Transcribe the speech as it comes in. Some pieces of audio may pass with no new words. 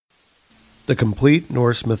The Complete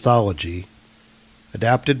Norse Mythology,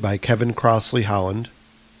 adapted by Kevin Crossley Holland.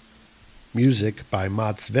 Music by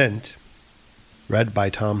Mats Wendt, read by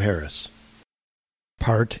Tom Harris.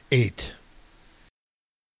 Part 8.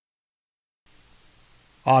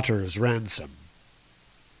 Otter's Ransom.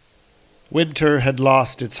 Winter had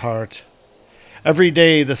lost its heart. Every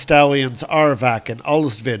day the stallions Arvak and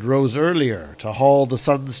Ulsvid rose earlier to haul the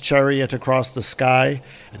sun's chariot across the sky,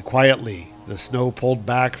 and quietly the snow pulled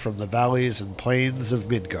back from the valleys and plains of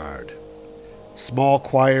Midgard. Small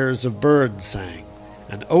choirs of birds sang,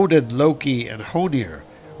 and Odin, Loki, and Honir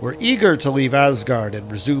were eager to leave Asgard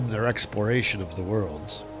and resume their exploration of the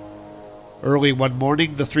worlds. Early one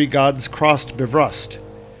morning the three gods crossed Bifrost.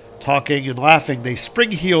 Talking and laughing, they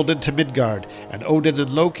spring-heeled into Midgard, and Odin and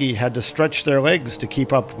Loki had to stretch their legs to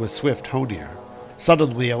keep up with swift Honir.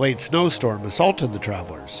 Suddenly a late snowstorm assaulted the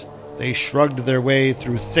travelers. They shrugged their way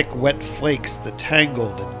through thick, wet flakes that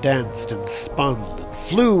tangled and danced and spun and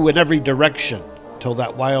flew in every direction, till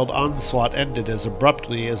that wild onslaught ended as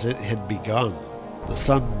abruptly as it had begun. The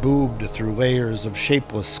sun boomed through layers of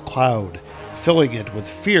shapeless cloud, filling it with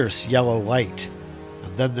fierce yellow light,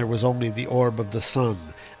 and then there was only the orb of the sun,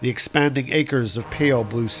 the expanding acres of pale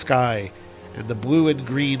blue sky, and the blue and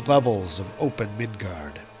green levels of open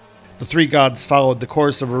Midgard. The three gods followed the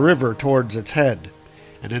course of a river towards its head,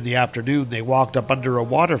 and in the afternoon they walked up under a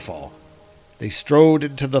waterfall. They strode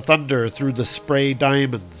into the thunder through the spray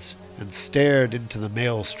diamonds, and stared into the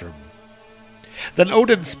maelstrom. Then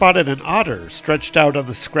Odin spotted an otter stretched out on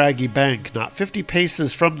a scraggy bank not 50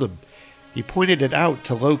 paces from them. He pointed it out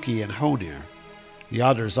to Loki and Honir. The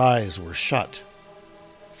otter's eyes were shut.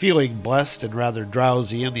 Feeling blessed and rather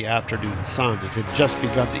drowsy in the afternoon sun, it had just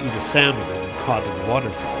begun to eat a salmon it had caught in the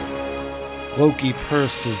waterfall. Loki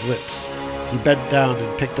pursed his lips. He bent down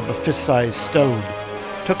and picked up a fist-sized stone,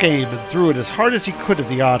 took aim and threw it as hard as he could at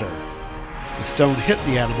the otter. The stone hit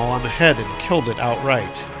the animal on the head and killed it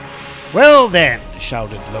outright. "Well then,"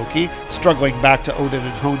 shouted Loki, struggling back to Odin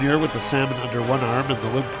and Honir with the salmon under one arm and the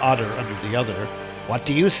limp otter under the other. "What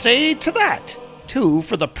do you say to that? 2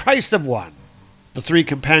 for the price of 1. The three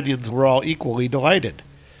companions were all equally delighted,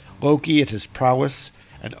 Loki at his prowess,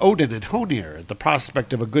 and Odin and Honir at the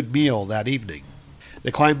prospect of a good meal that evening. They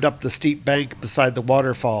climbed up the steep bank beside the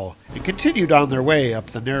waterfall and continued on their way up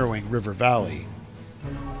the narrowing river valley.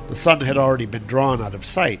 The sun had already been drawn out of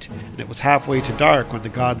sight, and it was halfway to dark when the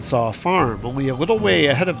gods saw a farm only a little way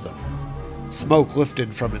ahead of them. Smoke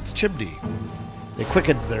lifted from its chimney. They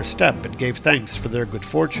quickened their step and gave thanks for their good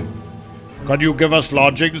fortune. "Can you give us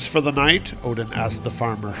lodgings for the night?" Odin asked the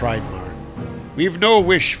farmer Hreidmar. "We've no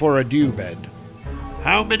wish for a dew bed."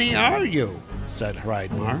 "How many are you?" said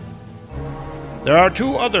Hreidmar. "There are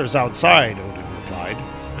 2 others outside," Odin replied,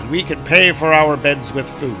 "and we can pay for our beds with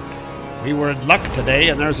food. We were in luck today,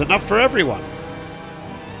 and there's enough for everyone."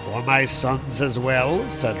 "For my sons as well,"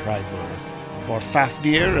 said Hreidmar. "For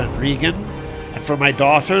Fafnir and Regan, and for my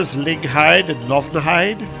daughters Lingheid and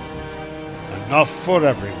Lofnahide." "Enough for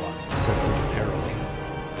everyone," said Odin airily.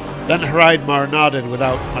 Then Hreidmar nodded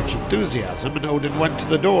without much enthusiasm, and Odin went to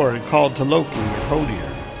the door and called to Loki and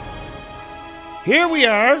Honir. "Here we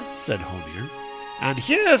are," said Honir. "And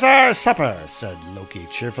here's our supper," said Loki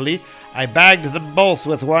cheerfully. "I bagged them both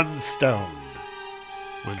with 1 stone."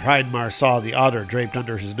 When Hreidmar saw the otter draped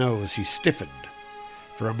under his nose, he stiffened.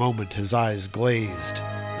 For a moment his eyes glazed,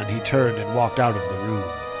 then he turned and walked out of the room.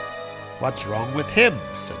 "What's wrong with him?"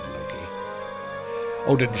 said Loki.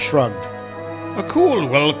 Odin shrugged. "A cool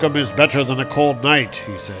welcome is better than a cold night,"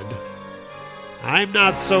 he said. "I'm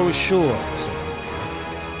not so sure," said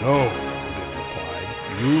Honir. "No," Odin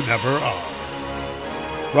replied. "You never are."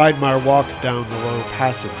 Hreidmar walked down the low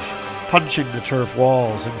passage, punching the turf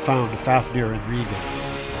walls, and found Fafnir and Regan.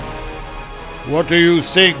 "What do you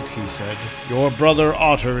think?" he said. "Your brother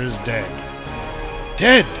Otter is dead."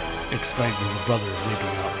 "Dead!" exclaimed the brothers,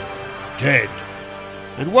 leaping up. "Dead!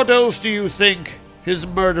 And what else do you think? His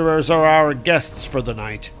murderers are our guests for the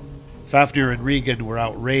night." Fafnir and Regan were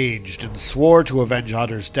outraged and swore to avenge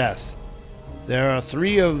Otter's death. "There are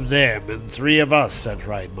 3 of them and 3 of us," said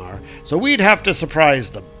Hreidmar, "so we'd have to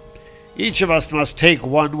surprise them. Each of us must take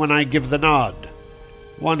 1 when I give the nod.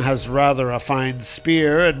 One has rather a fine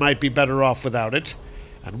spear and might be better off without it,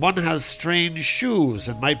 and one has strange shoes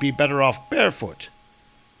and might be better off barefoot.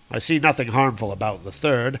 I see nothing harmful about the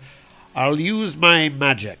third. I'll use my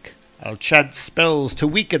magic. I'll chant spells to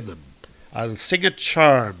weaken them. I'll sing a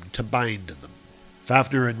charm to bind them."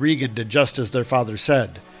 Fafnir and Regan did just as their father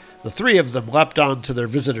said. The 3 of them leapt on to their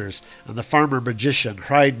visitors, and the farmer-magician,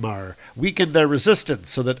 Hreidmar, weakened their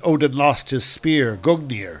resistance so that Odin lost his spear,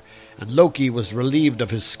 Gungnir, and Loki was relieved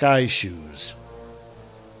of his sky shoes.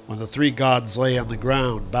 When the three gods lay on the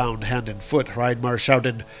ground, bound hand and foot, Hreidmar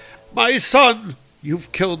shouted, "My son!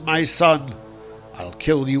 You've killed my son! I'll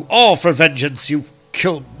kill you all for vengeance! You've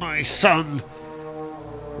killed my son!"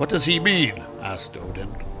 "What does he mean?" asked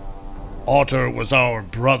Odin. "Otter was our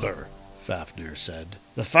brother," Fafnir said.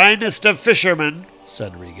 "The finest of fishermen,"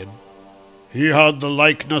 said Regan. "He had the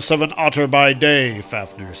likeness of an otter by day,"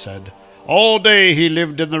 Fafnir said. "All day he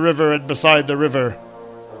lived in the river and beside the river,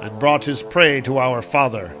 and brought his prey to our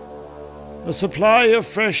father." "A supply of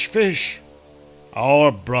fresh fish."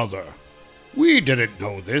 "Our brother." "We didn't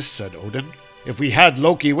know this," said Odin. "If we had,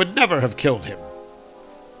 Loki would never have killed him."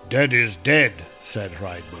 "Dead is dead," said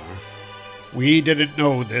Hreidmar. "We didn't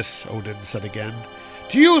know this," Odin said again.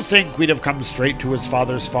 "Do you think we'd have come straight to his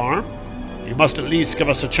father's farm? You must at least give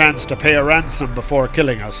us a chance to pay a ransom before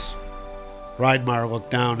killing us." Hreidmar looked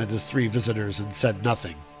down at his three visitors and said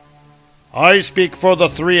nothing. "I speak for the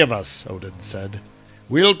three of us," Odin said.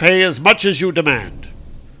 "We'll pay as much as you demand."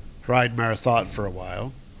 Hreidmar thought for a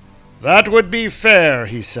while. "That would be fair,"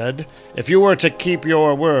 he said, "if you were to keep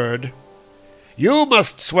your word. You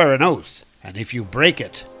must swear an oath, and if you break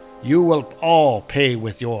it, you will all pay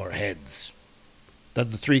with your heads."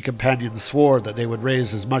 Then the three companions swore that they would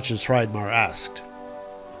raise as much as Hreidmar asked.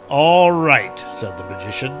 "All right," said the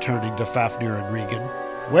magician, turning to Fafnir and Regan.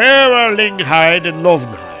 "Where are Linghide and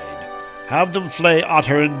Lovenhide? Have them flay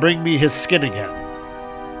Otter and bring me his skin again."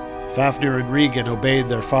 Fafnir and Regan obeyed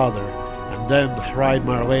their father, and then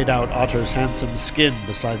Hreidmar laid out Otter's handsome skin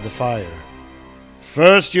beside the fire.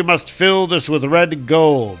 "First you must fill this with red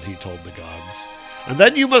gold," he told the gods, "and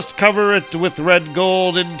then you must cover it with red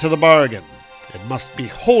gold into the bargain. It must be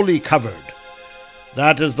wholly covered.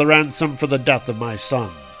 That is the ransom for the death of my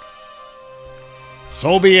son."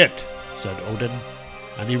 "So be it," said Odin,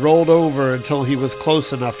 and he rolled over until he was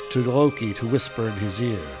close enough to Loki to whisper in his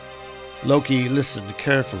ear. Loki listened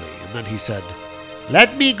carefully, and then he said,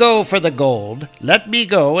 "Let me go for the gold. Let me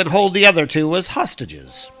go and hold the other two as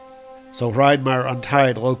hostages." So Hreidmar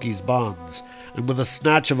untied Loki's bonds, and with a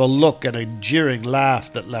snatch of a look and a jeering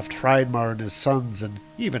laugh that left Hreidmar and his sons and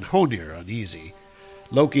even Honir uneasy,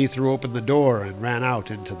 Loki threw open the door and ran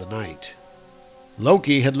out into the night.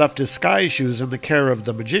 Loki had left his sky shoes in the care of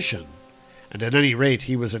the magician, and at any rate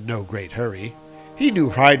he was in no great hurry. He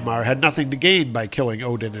knew Hreidmar had nothing to gain by killing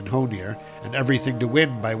Odin and Honir, and everything to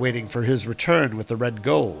win by waiting for his return with the red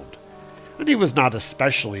gold. And he was not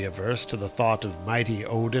especially averse to the thought of mighty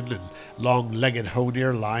Odin and long-legged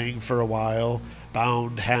Honir lying for a while,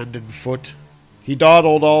 bound hand and foot. He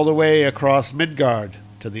dawdled all the way across Midgard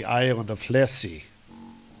to the island of Hlessi.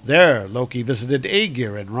 There Loki visited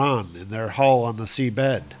Aegir and Ran in their hall on the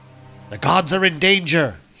seabed. "The gods are in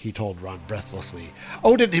danger," he told Ran breathlessly.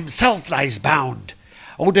 "Odin himself lies bound.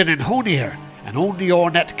 Odin and Honir, and only your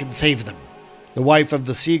net can save them." The wife of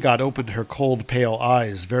the sea god opened her cold, pale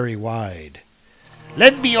eyes very wide.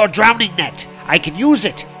 "Lend me your drowning net. I can use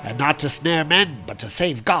it, and not to snare men, but to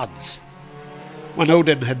save gods." When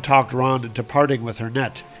Odin had talked Ran into parting with her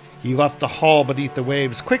net, he left the hall beneath the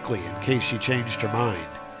waves quickly in case she changed her mind,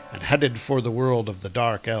 and headed for the world of the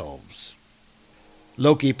dark elves.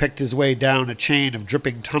 Loki picked his way down a chain of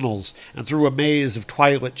dripping tunnels and through a maze of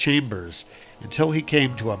twilit chambers until he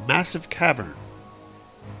came to a massive cavern.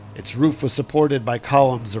 Its roof was supported by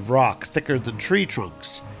columns of rock thicker than tree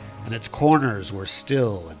trunks, and its corners were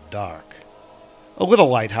still and dark. A little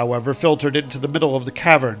light, however, filtered into the middle of the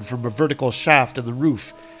cavern from a vertical shaft in the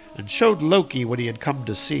roof and showed Loki what he had come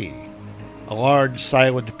to see. A large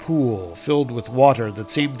silent pool filled with water that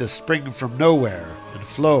seemed to spring from nowhere and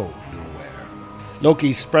flow nowhere.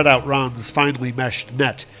 Loki spread out Ran's finely meshed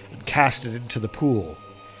net and cast it into the pool.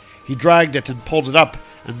 He dragged it and pulled it up,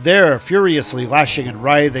 and there, furiously lashing and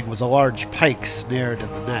writhing, was a large pike snared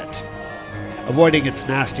in the net. Avoiding its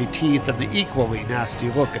nasty teeth and the equally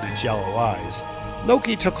nasty look in its yellow eyes,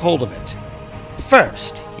 Loki took hold of it.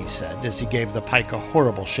 "First," he said, as he gave the pike a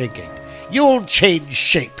horrible shaking, "you'll change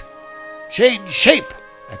shape." "Change shape!"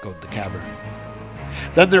 echoed the cavern.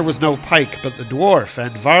 Then there was no pike but the dwarf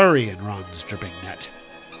and Vari in Ran's dripping net.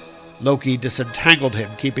 Loki disentangled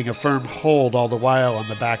him, keeping a firm hold all the while on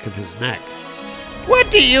the back of his neck. "What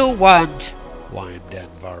do you want?" whined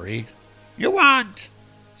Andvari. "You want?"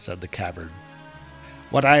 said the cavern.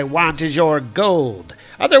 "What I want is your gold.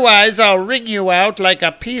 Otherwise I'll wring you out like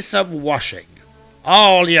a piece of washing."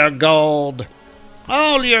 "All your gold!"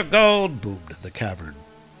 "All your gold!" boomed the cavern.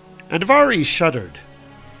 Andvari shuddered.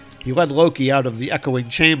 He led Loki out of the echoing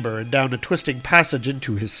chamber and down a twisting passage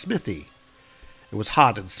into his smithy. It was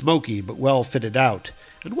hot and smoky, but well fitted out,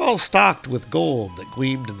 and well stocked with gold that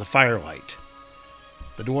gleamed in the firelight.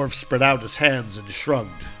 The dwarf spread out his hands and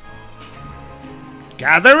shrugged.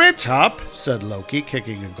 Gather it up, said Loki,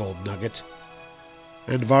 kicking a gold nugget.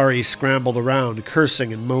 Andvari scrambled around,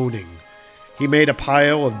 cursing and moaning. He made a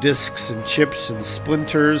pile of discs and chips and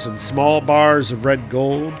splinters and small bars of red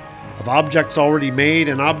gold, of objects already made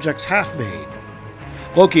and objects half made.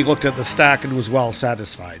 Loki looked at the stack and was well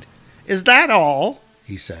satisfied. Is that all?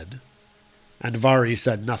 He said. Andvari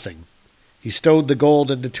said nothing. He stowed the gold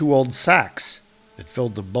into 2 old sacks and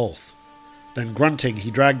filled them both. Then grunting,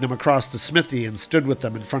 he dragged them across the smithy and stood with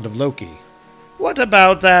them in front of Loki. What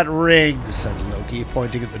about that ring? Said Loki,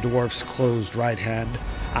 pointing at the dwarf's closed right hand.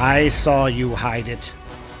 I saw you hide it.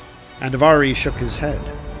 Andvari shook his head.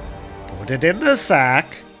 Put it in the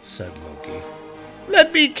sack, said Loki.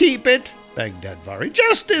 Let me keep it, begged Andvari.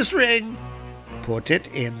 Just this ring. Put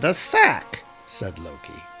it in the sack, said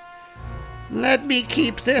Loki. Let me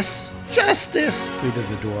keep this, just this, pleaded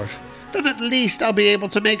the dwarf. Then at least I'll be able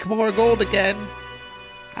to make more gold again.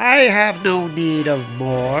 I have no need of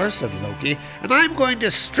more, said Loki, and I'm going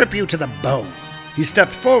to strip you to the bone. He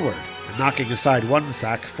stepped forward, and knocking aside one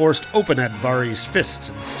sack, forced open Andvari's fists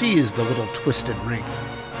and seized the little twisted ring.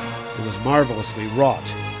 It was marvelously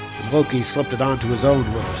wrought, and Loki slipped it onto his own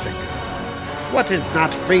little finger. What is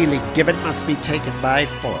not freely given must be taken by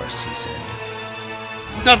force, he said.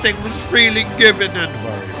 Nothing was freely given,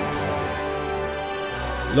 Andvari replied.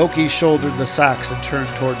 Loki shouldered the sacks and turned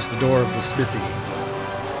towards the door of the smithy.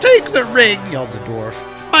 Take the ring, yelled the dwarf.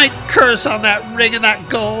 My curse on that ring and that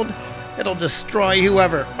gold! It'll destroy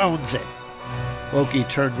whoever owns it. Loki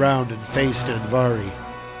turned round and faced Andvari.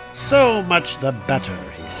 So much the better,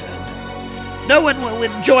 he said. No one will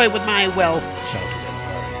enjoy with my wealth, shouted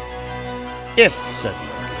Andvari. If, said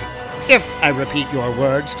Loki, if I repeat your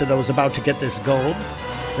words to those about to get this gold,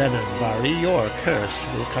 then, Andvari, your curse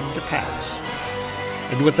will come to pass.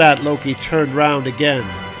 And with that, Loki turned round again,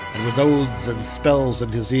 and with oaths and spells in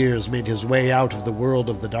his ears made his way out of the world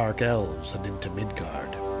of the Dark Elves and into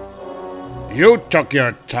Midgard. You took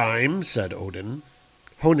your time, said Odin.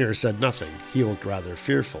 Honir said nothing. He looked rather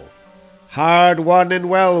fearful. Hard won and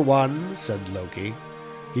well won, said Loki.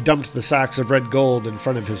 He dumped the sacks of red gold in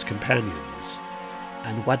front of his companions.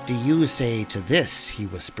 And what do you say to this? He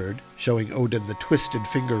whispered, showing Odin the twisted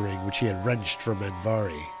finger ring which he had wrenched from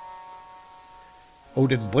Andvari.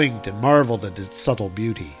 Odin blinked and marveled at its subtle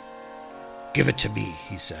beauty. Give it to me,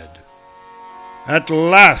 he said. At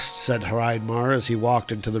last, said Hreidmar as he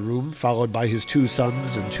walked into the room, followed by his 2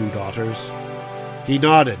 sons and 2 daughters. He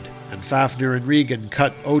nodded, and Fafnir and Regan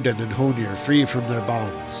cut Odin and Honir free from their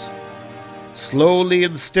bonds. Slowly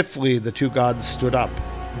and stiffly the 2 gods stood up.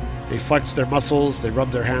 They flexed their muscles, they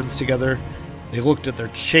rubbed their hands together, they looked at their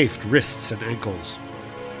chafed wrists and ankles.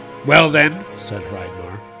 Well then, said Hreidmar.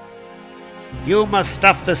 You must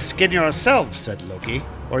stuff the skin yourself, said Loki,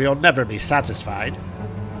 or you'll never be satisfied.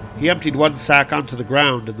 He emptied one sack onto the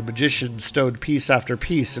ground, and the magician stowed piece after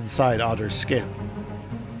piece inside Otter's skin.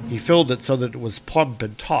 He filled it so that it was plump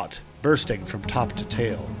and taut, bursting from top to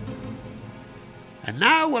tail. And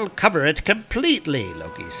now we'll cover it completely,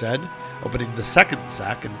 Loki said, opening the second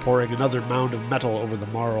sack and pouring another mound of metal over the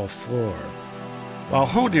marl floor. While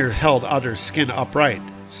Honir held Otter's skin upright,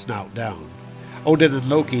 snout down, Odin and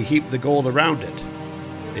Loki heaped the gold around it.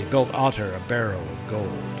 They built Otter a barrow of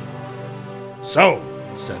gold. So,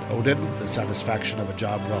 said Odin, with the satisfaction of a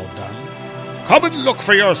job well done, come and look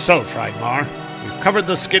for yourself, Hreidmar. We've covered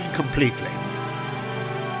the skin completely.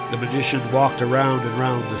 The magician walked around and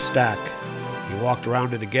round the stack. He walked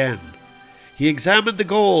around it again. He examined the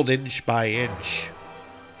gold inch by inch.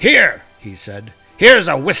 Here, he said, here's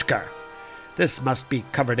a whisker. This must be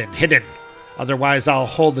covered and hidden. Otherwise I'll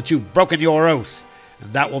hold that you've broken your oath,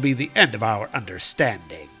 and that will be the end of our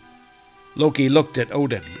understanding. Loki looked at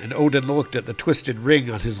Odin, and Odin looked at the twisted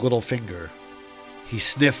ring on his little finger. He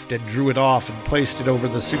sniffed and drew it off and placed it over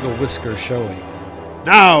the single whisker showing.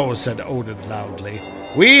 Now, said Odin loudly,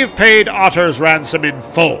 we've paid Otter's ransom in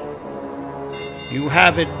full. You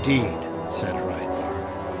have indeed, said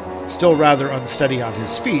Hreidmar. Still rather unsteady on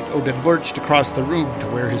his feet, Odin lurched across the room to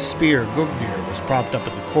where his spear, Gungnir, was propped up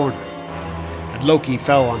in the corner. And Loki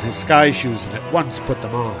fell on his sky shoes and at once put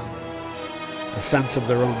them on. A sense of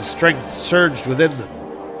their own strength surged within them.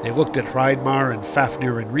 They looked at Hreidmar and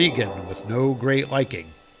Fafnir and Regan with no great liking.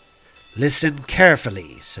 Listen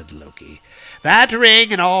carefully, said Loki. That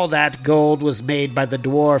ring and all that gold was made by the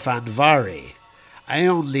dwarf Andvari. I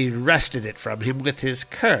only wrested it from him with his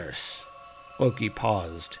curse. Loki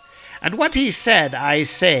paused. And what he said, I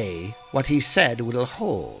say, what he said will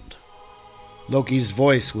hold. Loki's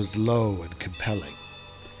voice was low and compelling.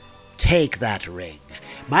 Take that ring.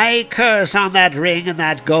 My curse on that ring and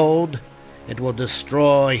that gold. It will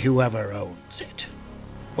destroy whoever owns it.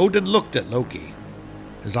 Odin looked at Loki.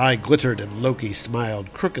 His eye glittered and Loki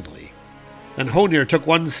smiled crookedly. Then Honir took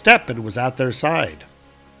one step and was at their side.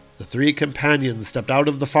 The three companions stepped out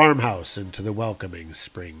of the farmhouse into the welcoming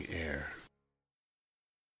spring air.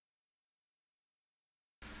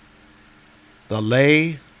 The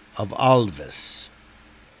Lay of Alvis.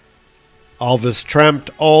 Alvis tramped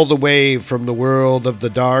all the way from the world of the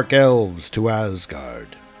Dark Elves to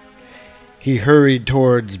Asgard. He hurried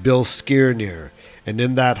towards Bilskirnir, and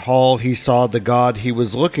in that hall he saw the god he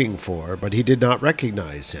was looking for, but he did not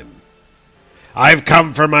recognize him. "I've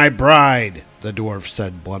come for my bride," the dwarf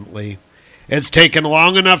said bluntly. "It's taken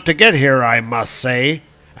long enough to get here, I must say,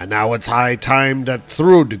 and now it's high time that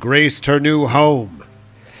Thrud graced her new home.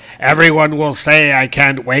 Everyone will say I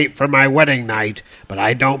can't wait for my wedding night, but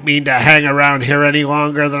I don't mean to hang around here any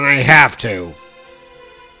longer than I have to."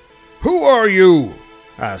 "Who are you?"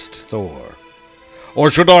 asked Thor.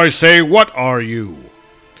 "Or should I say, what are you?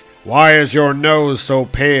 Why is your nose so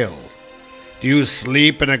pale? Do you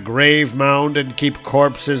sleep in a grave mound and keep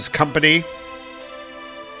corpses company?"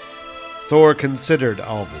 Thor considered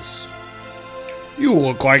Alvis. "You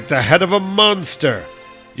look like the head of a monster.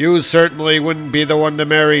 You certainly wouldn't be the one to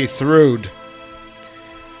marry Thrud."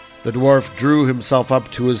 The dwarf drew himself up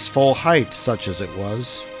to his full height, such as it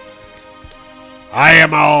was. "I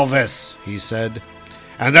am Alvis," he said,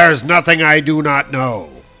 "and there's nothing I do not know.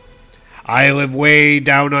 I live way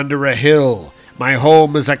down under a hill. My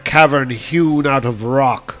home is a cavern hewn out of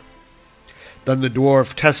rock." Then the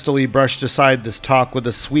dwarf testily brushed aside this talk with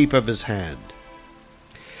a sweep of his hand.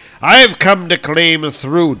 "I've come to claim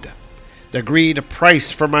Thrud, the agreed price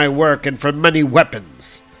for my work and for many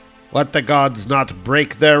weapons. Let the gods not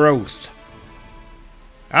break their oath."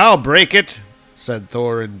 "I'll break it," said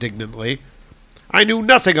Thor indignantly. "I knew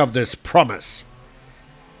nothing of this promise."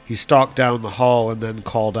 He stalked down the hall and then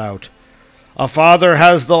called out, "A father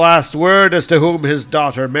has the last word as to whom his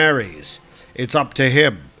daughter marries. It's up to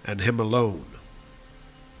him, and him alone."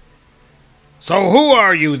 "So who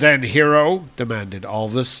are you then, hero?" demanded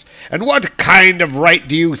Alvis, "and what kind of right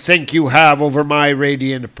do you think you have over my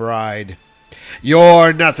radiant bride?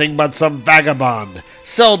 You're nothing but some vagabond,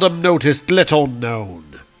 seldom noticed, little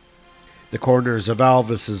known." The corners of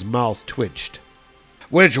Alvis's mouth twitched.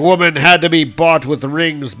 "Which woman had to be bought with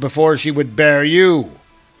rings before she would bear you?"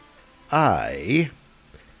 "I,"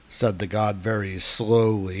 said the god very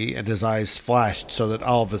slowly, and his eyes flashed so that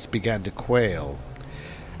Alvis began to quail,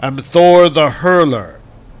 "am Thor the Hurler.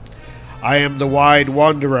 I am the Wide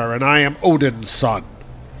Wanderer, and I am Odin's son.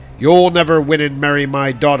 You'll never win and marry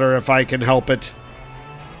my daughter if I can help it."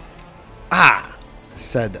 "Ah,"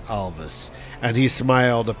 said Alvis, and he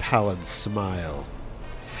smiled a pallid smile.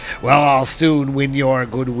 "Well, I'll soon win your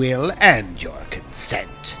goodwill and your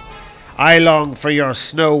consent. I long for your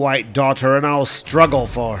snow-white daughter, and I'll struggle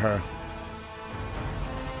for her."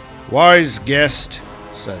 "Wise guest,"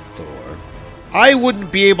 said Thor, "I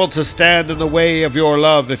wouldn't be able to stand in the way of your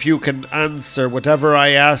love if you can answer whatever I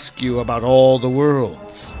ask you about all the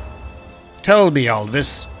worlds. Tell me,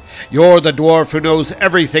 Alvis, you're the dwarf who knows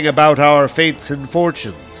everything about our fates and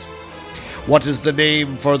fortunes. What is the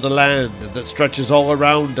name for the land that stretches all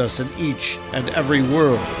around us in each and every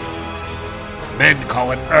world?" "Men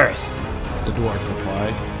call it Earth," the dwarf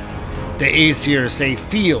replied. "The Aesir say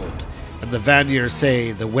Field, and the Vanir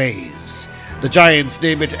say the Ways. The giants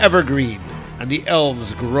name it Evergreen, and the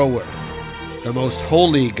elves Grower. The most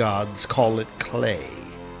holy gods call it Clay."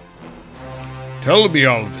 "Tell me,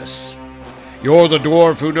 Alvis, you're the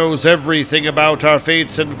dwarf who knows everything about our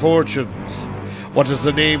fates and fortunes. What is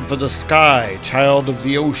the name for the sky, child of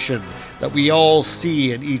the ocean, that we all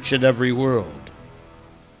see in each and every world?"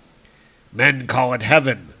 "Men call it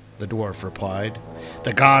Heaven," the dwarf replied.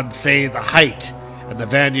 "The gods say the Height, and the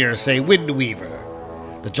Vanir say Windweaver.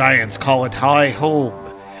 The giants call it High Home,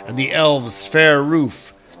 and the elves Fair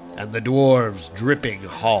Roof, and the dwarves Dripping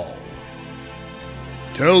Hall."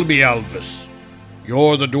 "Tell me, Alvis,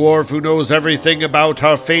 you're the dwarf who knows everything about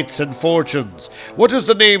our fates and fortunes. What is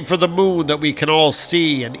the name for the moon that we can all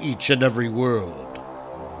see in each and every world?"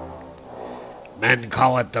 "Men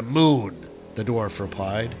call it the Moon," the dwarf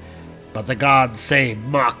replied, "but the gods say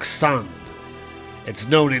Mock Sun. It's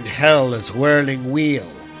known in Hell as Whirling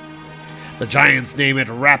Wheel. The giants name it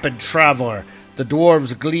Rapid Traveler, the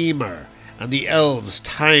dwarves Gleamer, and the elves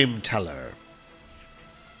Time Teller."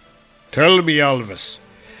 "Tell me, Alvis,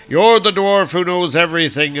 you're the dwarf who knows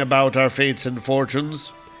everything about our fates and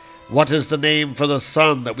fortunes. What is the name for the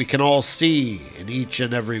sun that we can all see in each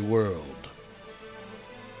and every world?"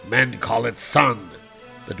 "Men call it Sun,"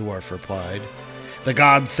 the dwarf replied. "The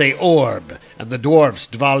gods say Orb, and the dwarfs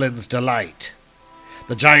Dvalin's Delight.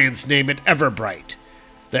 The giants name it Everbright,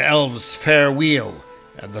 the elves Fair Wheel,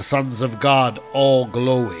 and the sons of God all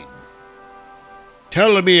glowing.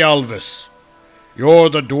 Tell me, Alvis, you're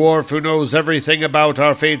the dwarf who knows everything about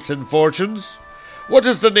our fates and fortunes. What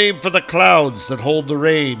is the name for the clouds that hold the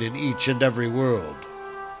rain in each and every world?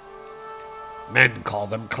 Men call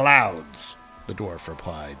them clouds, the dwarf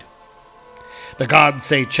replied. The gods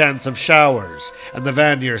say chance of showers, and the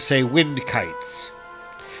Vanir say wind kites.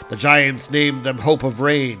 The giants named them hope of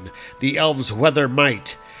rain, the elves weather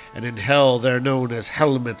might, and in hell they're known as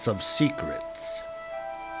helmets of secrets.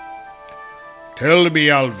 Tell me,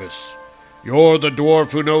 Alvis, you're the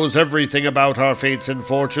dwarf who knows everything about our fates and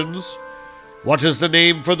fortunes. What is the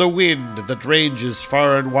name for the wind that ranges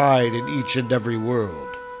far and wide in each and every world?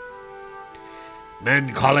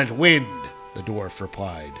 Men call it wind, the dwarf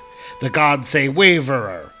replied. The gods say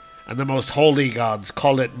waverer, and the most holy gods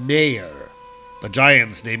call it nayer. The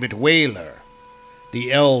giants name it wailer.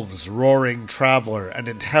 The elves roaring traveler, and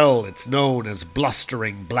in hell it's known as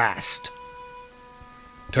blustering blast.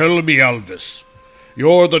 Tell me, Alvis,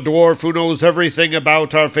 you're the dwarf who knows everything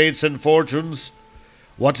about our fates and fortunes.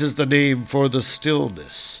 What is the name for the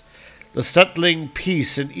stillness, the settling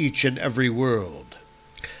peace in each and every world?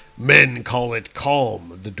 Men call it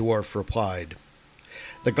calm, the dwarf replied.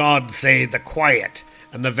 The gods say the quiet,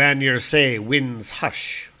 and the Vanir say wind's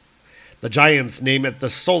hush. The giants name it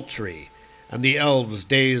the sultry, and the elves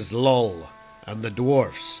day's lull, and the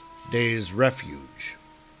dwarfs day's refuge.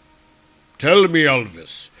 Tell me,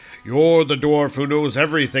 Alvis, you're the dwarf who knows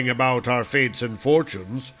everything about our fates and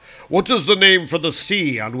fortunes. What is the name for the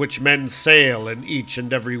sea on which men sail in each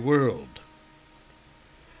and every world?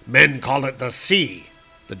 Men call it the sea,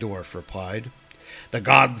 the dwarf replied. The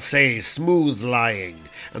gods say smooth lying,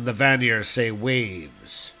 and the Vanir say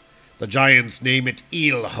waves. The giants name it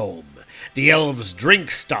Eelholm, the elves drink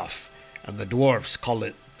stuff, and the dwarfs call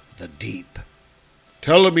it the deep.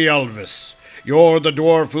 Tell me, Alvis, you're the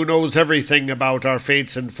dwarf who knows everything about our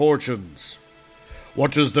fates and fortunes.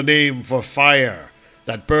 What is the name for fire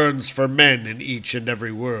that burns for men in each and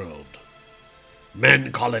every world?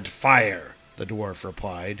 Men call it fire, the dwarf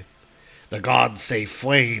replied. The gods say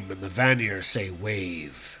flame, and the Vanir say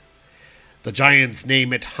wave. The giants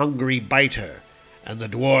name it hungry biter, and the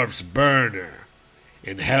dwarfs burner.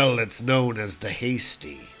 In hell it's known as the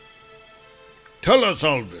hasty. Tell us,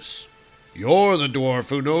 Alvis, you're the dwarf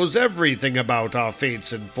who knows everything about our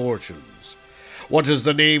fates and fortunes. What is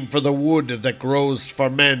the name for the wood that grows for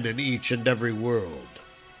men in each and every world?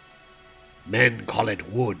 Men call it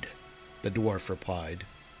wood, the dwarf replied.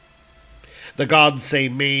 The gods say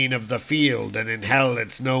mane of the field, and in hell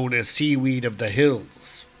it's known as seaweed of the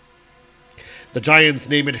hills. The giants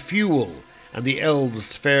name it fuel, and the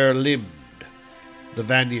elves fair-limbed. The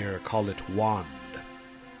Vanir call it wand.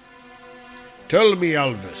 Tell me,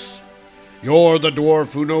 Alvis, you're the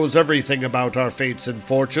dwarf who knows everything about our fates and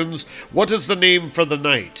fortunes. What is the name for the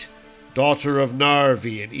night, daughter of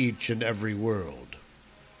Narvi in each and every world?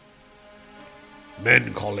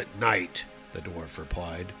 Men call it night, the dwarf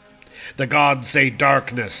replied. The gods say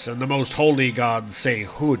darkness, and the most holy gods say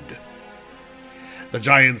hood. The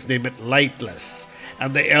giants name it lightless,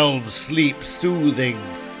 and the elves sleep soothing,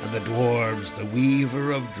 and the dwarves the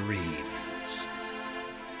weaver of dreams.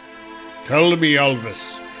 Tell me,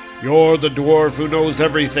 Alvis, you're the dwarf who knows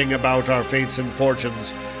everything about our fates and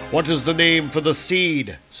fortunes. What is the name for the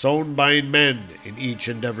seed sown by men in each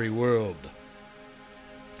and every world?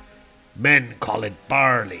 Men call it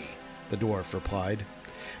barley, the dwarf replied.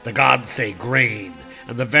 The gods say grain,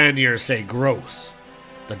 and the Vanir say growth.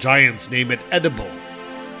 The giants name it edible.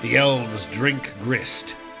 The elves drink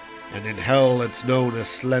grist, and in hell it's known as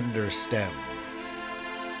slender stem.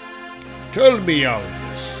 Tell me,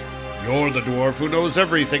 Alvis, you're the dwarf who knows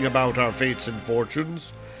everything about our fates and fortunes.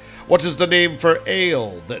 What is the name for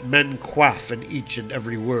ale that men quaff in each and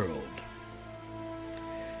every world?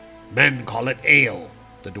 Men call it ale,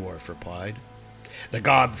 the dwarf replied. The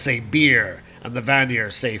gods say beer, and the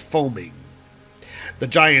Vanir say foaming. The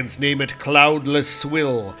giants name it cloudless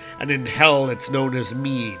swill, and in hell it's known as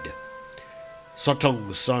mead.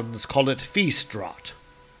 Sutung's sons call it feastrot.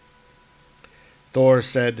 Thor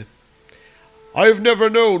said, I've never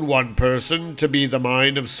known one person to be the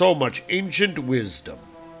mind of so much ancient wisdom.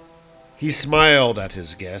 He smiled at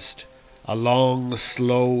his guest, a long,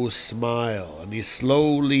 slow smile, and he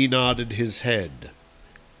slowly nodded his head.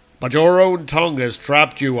 But your own tongue has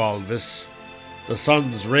trapped you, Alvis. The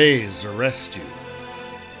sun's rays arrest you.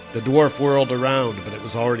 The dwarf whirled around, but it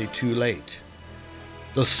was already too late.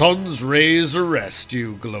 The sun's rays arrest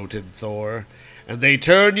you, gloated Thor, and they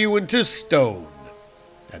turn you into stone.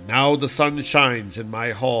 And now the sun shines in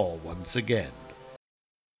my hall once again.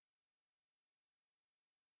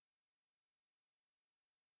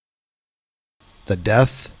 The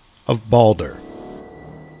Death of Balder.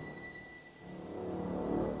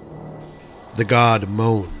 The god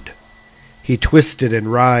moaned. He twisted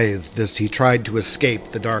and writhed as he tried to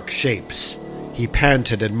escape the dark shapes. He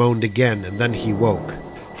panted and moaned again, and then he woke.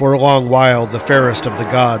 For a long while the fairest of the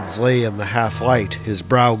gods lay in the half-light, his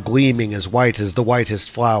brow gleaming as white as the whitest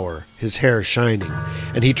flower, his hair shining,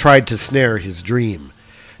 and he tried to snare his dream,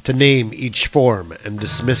 to name each form and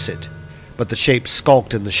dismiss it. But the shape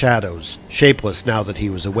skulked in the shadows, shapeless now that he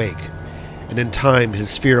was awake, and in time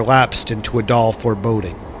his fear lapsed into a dull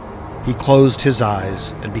foreboding. He closed his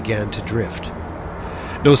eyes and began to drift.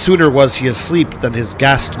 No sooner was he asleep than his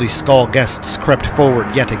ghastly skull guests crept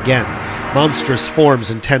forward yet again, monstrous forms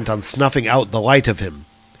intent on snuffing out the light of him.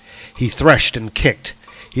 He threshed and kicked.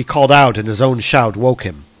 He called out, and his own shout woke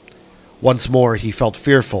him. Once more he felt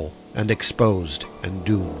fearful and exposed and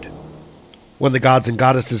doomed. When the gods and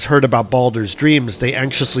goddesses heard about Balder's dreams, they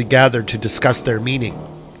anxiously gathered to discuss their meaning.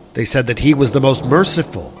 They said that he was the most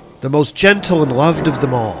merciful, the most gentle and loved of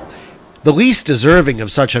them all, the least deserving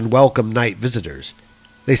of such unwelcome night visitors.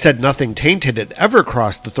 They said nothing tainted had ever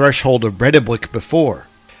crossed the threshold of Breidablik before,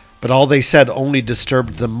 but all they said only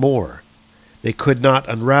disturbed them more. They could not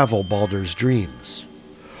unravel Balder's dreams.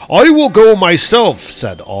 "I will go myself,"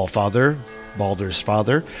 said Allfather, Balder's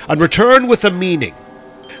father, "and return with a meaning."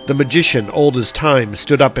 The magician, old as time,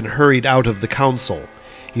 stood up and hurried out of the council.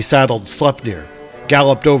 He saddled Sleipnir,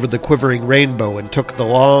 galloped over the quivering rainbow, and took the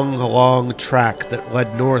long, long track that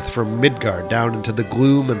led north from Midgard down into the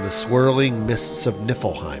gloom and the swirling mists of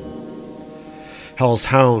Niflheim. Hel's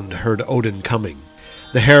hound heard Odin coming.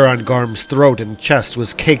 The hair on Garm's throat and chest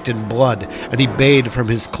was caked in blood, and he bayed from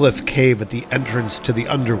his cliff cave at the entrance to the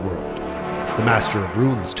underworld. The Master of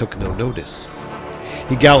Runes took no notice.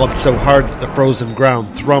 He galloped so hard that the frozen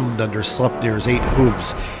ground thrummed under Sleipnir's 8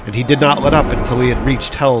 hooves, and he did not let up until he had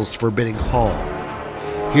reached Hel's forbidding hall.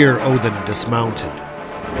 Here Odin dismounted.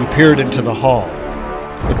 He peered into the hall.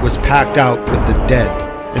 It was packed out with the dead,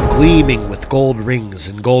 and gleaming with gold rings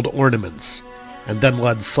and gold ornaments, and then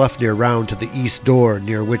led Sleipnir round to the east door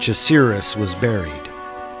near which Asirus was buried.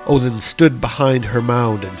 Odin stood behind her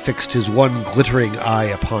mound and fixed his one glittering eye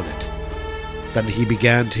upon it. Then he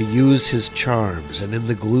began to use his charms, and in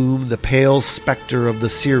the gloom the pale spectre of the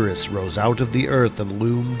Cirrus rose out of the earth and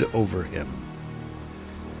loomed over him.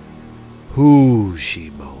 "Who," she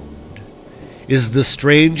moaned, "is the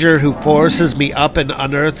stranger who forces me up and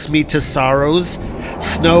unearths me to sorrows?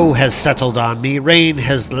 Snow has settled on me, rain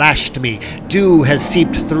has lashed me, dew has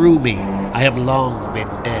seeped through me. I have long been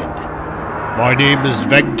dead." "My name is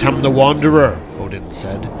Vegtam the Wanderer," Odin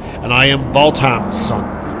said, "and I am Valtam's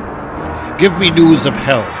son. Give me news of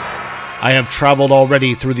Hel. I have traveled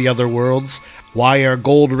already through the other worlds. Why are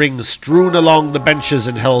gold rings strewn along the benches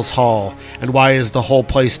in Hel's hall, and why is the whole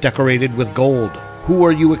place decorated with gold? Who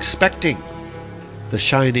are you expecting?" "The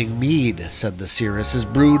shining mead," said the Cirrus, "is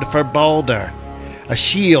brewed for Balder. A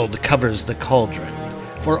shield covers the cauldron.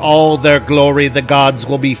 For all their glory the gods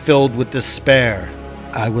will be filled with despair.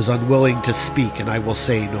 I was unwilling to speak, and I will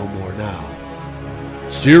say no more now."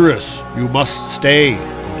 "Cirrus, you must stay,"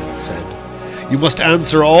 Odin said. "You must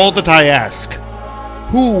answer all that I ask.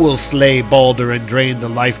 Who will slay Balder and drain the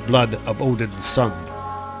lifeblood of Odin's son?"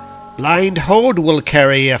 "Blind Hod will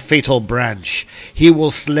carry a fatal branch. He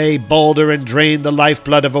will slay Balder and drain the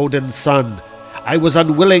lifeblood of Odin's son. I was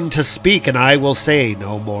unwilling to speak, and I will say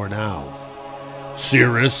no more now."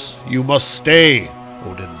 "Cirrus, you must stay,"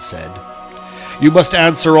 Odin said. "You must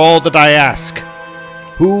answer all that I ask.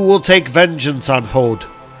 Who will take vengeance on Hod?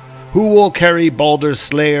 Who will carry Balder's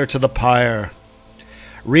slayer to the pyre?"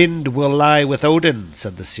 "Rind will lie with Odin,"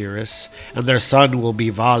 said the Cirrus, "and their son will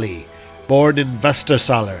be Vali, born in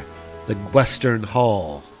Vestersalir, the western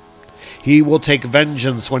hall. He will take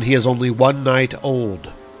vengeance when he is only 1 night old.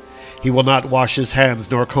 He will not wash his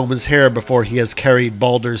hands nor comb his hair before he has carried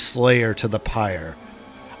Balder's slayer to the pyre.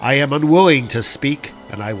 I am unwilling to speak,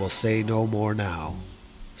 and I will say no more now."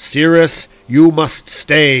 "Cirrus, you must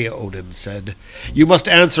stay," Odin said. "You must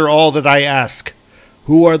answer all that I ask.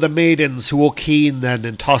 Who are the maidens who will keen then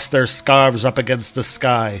and toss their scarves up against the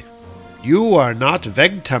sky?" "You are not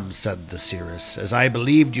Vegtam," said the Cirrus, "as I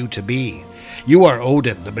believed you to be. You are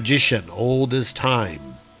Odin, the magician, old as time."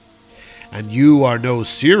 "And you are no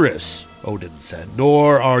Cirrus," Odin said,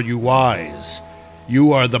 "nor are you wise.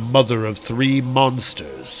 You are the mother of 3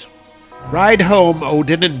 monsters." "Ride home,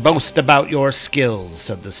 Odin, and boast about your skills,"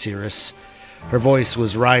 said the Cirrus. Her voice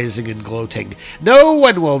was rising and gloating. "No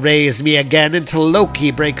one will raise me again until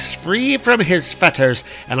Loki breaks free from his fetters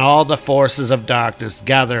and all the forces of darkness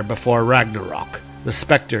gather before Ragnarok." The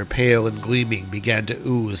spectre, pale and gleaming, began to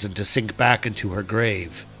ooze and to sink back into her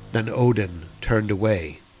grave. Then Odin turned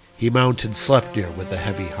away. He mounted Sleipnir with a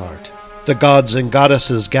heavy heart. The gods and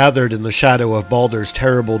goddesses gathered in the shadow of Baldur's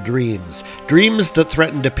terrible dreams, dreams that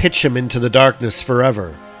threatened to pitch him into the darkness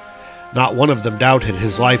forever. Not one of them doubted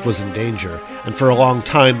his life was in danger, and for a long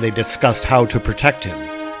time they discussed how to protect him.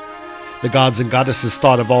 The gods and goddesses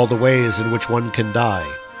thought of all the ways in which one can die.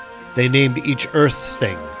 They named each earth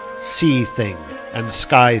thing, sea thing, and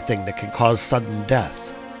sky thing that can cause sudden death.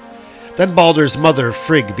 Then Baldur's mother,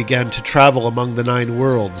 Frigg, began to travel among the 9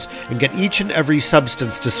 worlds and get each and every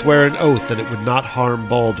substance to swear an oath that it would not harm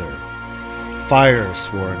Baldur. Fire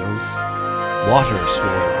swore an oath. Water swore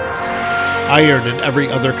an oath. Iron and every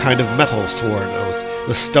other kind of metal swore an oath.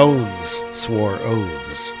 The stones swore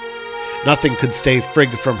oaths. Nothing could stay Frigg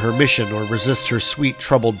from her mission or resist her sweet,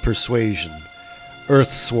 troubled persuasion.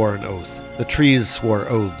 Earth swore an oath. The trees swore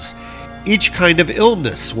oaths. Each kind of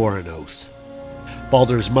illness swore an oath.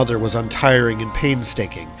 Baldur's mother was untiring and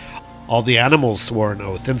painstaking. All the animals swore an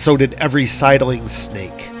oath, and so did every sidling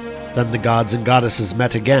snake. Then the gods and goddesses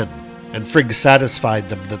met again, and Frigg satisfied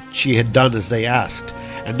them that she had done as they asked,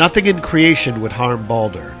 and nothing in creation would harm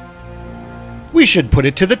Baldur. "We should put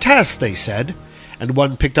it to the test," they said, and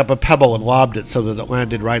one picked up a pebble and lobbed it so that it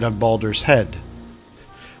landed right on Baldur's head.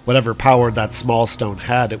 Whatever power that small stone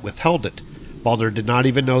had, it withheld it. Baldur did not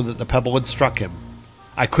even know that the pebble had struck him.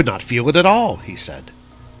 "I could not feel it at all," he said.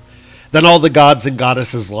 Then all the gods and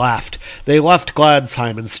goddesses laughed. They left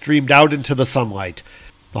Gladsheim and streamed out into the sunlight.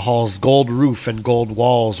 The hall's gold roof and gold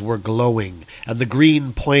walls were glowing, and the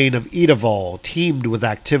green plain of Edaval teemed with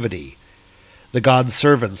activity. The gods'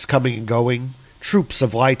 servants coming and going, troops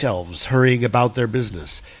of light elves hurrying about their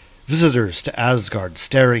business, visitors to Asgard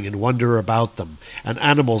staring in wonder about them, and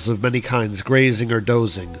animals of many kinds grazing or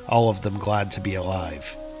dozing, all of them glad to be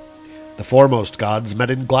alive. The foremost gods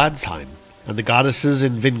met in Gladsheim, and the goddesses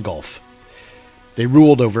in Vingolf. They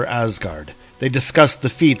ruled over Asgard. They discussed the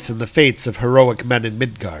feats and the fates of heroic men in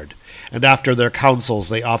Midgard, and after their councils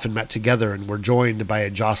they often met together and were joined by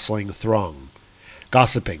a jostling throng.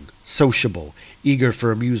 Gossiping, sociable, eager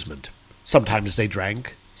for amusement. Sometimes they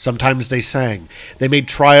drank, sometimes they sang. They made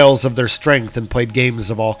trials of their strength and played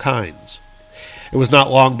games of all kinds. It was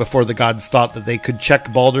not long before the gods thought that they could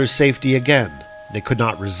check Baldur's safety again. They could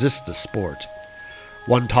not resist the sport.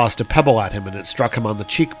 One tossed a pebble at him and it struck him on the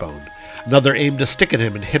cheekbone. Another aimed a stick at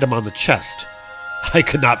him and hit him on the chest. "I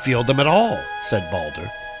could not feel them at all," said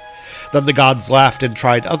Baldur. Then the gods laughed and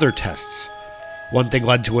tried other tests. One thing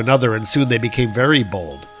led to another, and soon they became very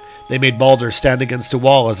bold. They made Baldur stand against a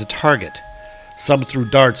wall as a target. Some threw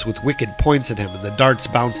darts with wicked points at him, and the darts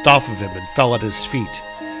bounced off of him and fell at his feet.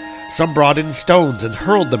 Some brought in stones and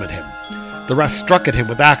hurled them at him. The rest struck at him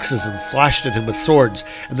with axes and slashed at him with swords,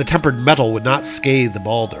 and the tempered metal would not scathe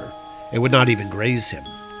Baldur. It would not even graze him.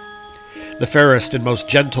 The fairest and most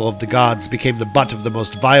gentle of the gods became the butt of the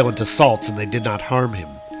most violent assaults, and they did not harm him.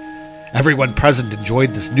 Everyone present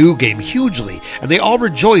enjoyed this new game hugely, and they all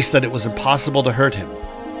rejoiced that it was impossible to hurt him.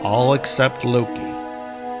 All except Loki.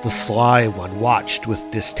 The sly one watched with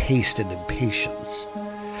distaste and impatience.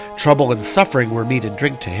 Trouble and suffering were meat and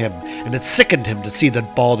drink to him, and it sickened him to see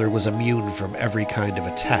that Baldur was immune from every kind of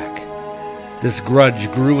attack. This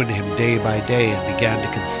grudge grew in him day by day and began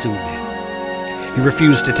to consume him. He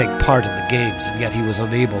refused to take part in the games, and yet he was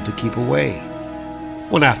unable to keep away.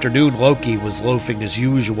 One afternoon, Loki was loafing as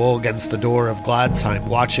usual against the door of Gladsheim,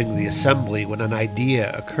 watching the assembly, when an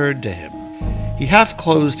idea occurred to him. He half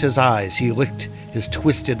closed his eyes, he licked his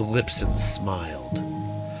twisted lips and smiled.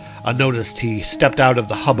 Unnoticed, he stepped out of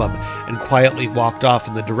the hubbub and quietly walked off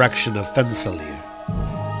in the direction of Fensalir.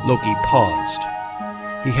 Loki paused.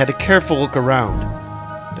 He had a careful look around.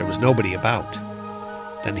 There was nobody about.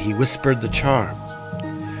 Then he whispered the charm.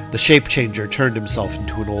 The shape-changer turned himself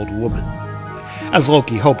into an old woman. As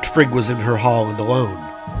Loki hoped, Frigg was in her hall and alone.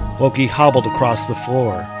 Loki hobbled across the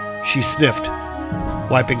floor. She sniffed,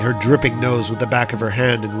 wiping her dripping nose with the back of her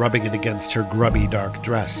hand and rubbing it against her grubby dark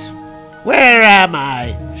dress. "Where am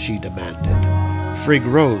I?" she demanded. Frigg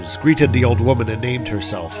rose, greeted the old woman, and named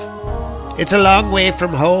herself. "It's a long way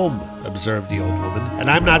from home," observed the old woman,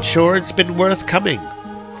 "and I'm not sure it's been worth coming."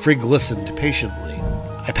 Frigg listened patiently.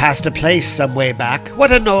 "I passed a place some way back.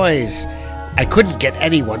 What a noise! I couldn't get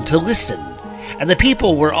anyone to listen. And the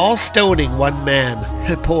people were all stoning one man.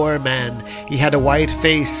 A poor man. He had a white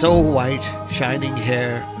face, so white, shining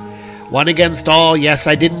hair. One against all. Yes,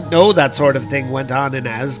 I didn't know that sort of thing went on in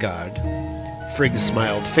Asgard." Frigg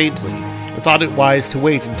smiled faintly and thought it wise to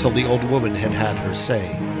wait until the old woman had had her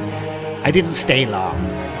say. "I didn't stay long.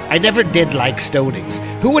 I never did like stonings.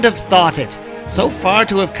 Who would have thought it? So far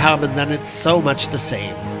to have come, and then it's so much the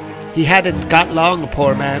same. He hadn't got long,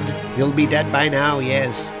 poor man. He'll be dead by now,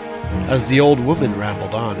 yes. As the old woman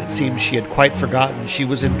rambled on, it seemed she had quite forgotten she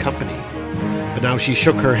was in company. But now she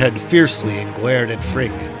shook her head fiercely and glared at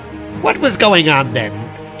Frigg. What was going on then?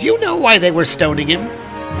 Do you know why they were stoning him?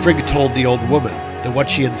 Frigg told the old woman that what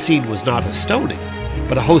she had seen was not a stoning,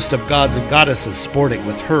 but a host of gods and goddesses sporting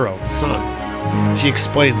with her own son. She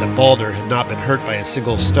explained that Balder had not been hurt by a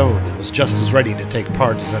single stone and was just as ready to take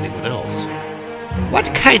part as anyone else.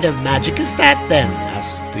 What kind of magic is that then?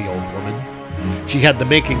 Asked the old woman. She had the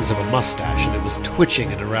makings of a mustache, and it was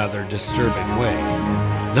twitching in a rather disturbing way.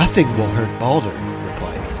 Nothing will hurt Balder,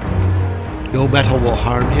 replied Frigg. No metal will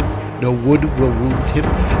harm him, no wood will wound him.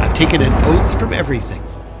 I've taken an oath from everything.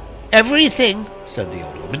 Everything, said the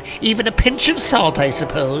old woman. Even a pinch of salt, I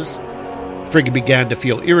suppose. Frigg began to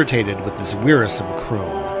feel irritated with this wearisome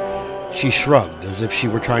crone. She shrugged as if she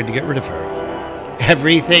were trying to get rid of her.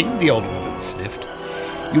 Everything, the old woman sniffed.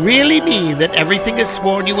 You really mean that everything has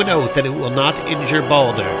sworn you an oath that it will not injure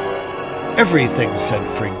Balder? Everything, said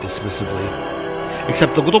Frigg dismissively.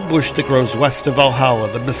 Except the little bush that grows west of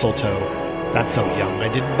Valhalla, the mistletoe. That's so young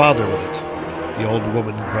I didn't bother with it. The old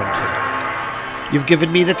woman grunted. You've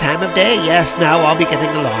given me the time of day. Yes, now I'll be getting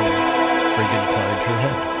along. Frigg inclined her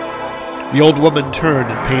head. The old woman turned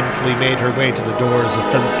and painfully made her way to the doors of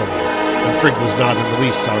Fensalir, and Frigg was not in the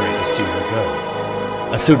least sorry to see her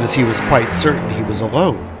go. As soon as he was quite certain he was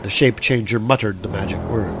alone, the shape-changer muttered the magic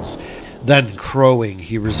words. Then, crowing,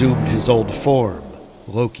 he resumed his old form,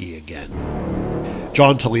 Loki again.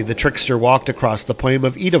 Jauntily, the trickster walked across the plain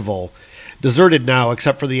of Idavol, deserted now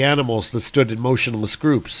except for the animals that stood in motionless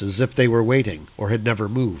groups, as if they were waiting, or had never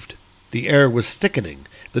moved. The air was thickening.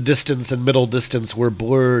 The distance and middle distance were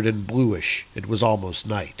blurred and bluish. It was almost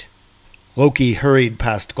night. Loki hurried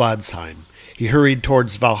past Gladsheim. He hurried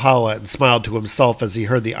towards Valhalla and smiled to himself as he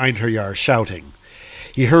heard the Einherjar shouting.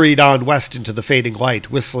 He hurried on west into the fading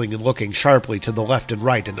light, whistling and looking sharply to the left and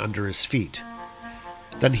right and under his feet.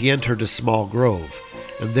 Then he entered a small grove,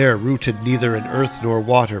 and there, rooted neither in earth nor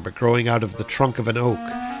water, but growing out of the trunk of an oak,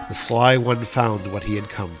 the sly one found what he had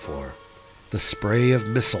come for, the spray of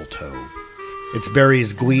mistletoe. Its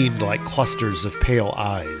berries gleamed like clusters of pale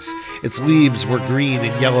eyes. Its leaves were green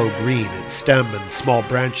and yellow-green. Its stem and small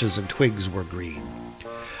branches and twigs were green.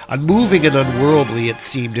 Unmoving and unworldly it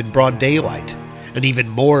seemed in broad daylight, and even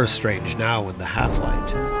more strange now in the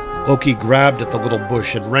half-light. Loki grabbed at the little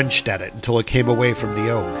bush and wrenched at it until it came away from the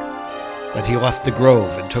oak. Then he left the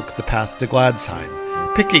grove and took the path to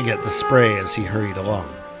Gladsheim, picking at the spray as he hurried along.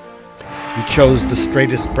 He chose the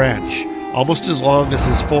straightest branch, almost as long as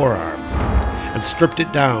his forearm, and stripped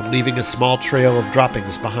it down, leaving a small trail of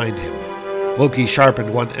droppings behind him. Loki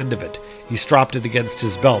sharpened one end of it. He stropped it against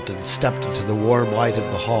his belt and stepped into the warm light of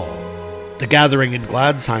the hall. The gathering in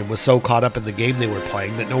Gladsheim was so caught up in the game they were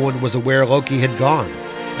playing that no one was aware Loki had gone,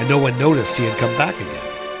 and no one noticed he had come back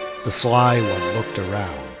again. The sly one looked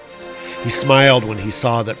around. He smiled when he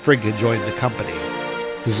saw that Frigg had joined the company.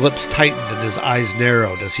 His lips tightened and his eyes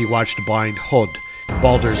narrowed as he watched blind Hod,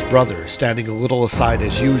 Balder's brother, standing a little aside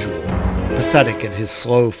as usual, pathetic in his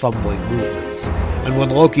slow, fumbling movements. And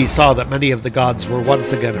when Loki saw that many of the gods were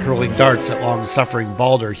once again hurling darts at long-suffering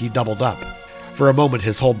Balder, he doubled up. For a moment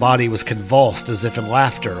his whole body was convulsed as if in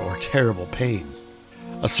laughter or terrible pain.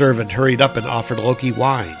 A servant hurried up and offered Loki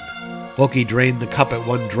wine. Loki drained the cup at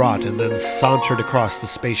one draught and then sauntered across the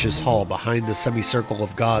spacious hall behind the semicircle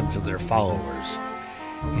of gods and their followers.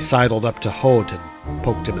 He sidled up to Hod and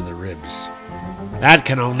poked him in the ribs. That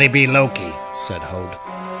can only be Loki, said Hod.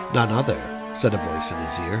 None other, said a voice in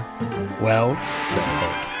his ear. Well, said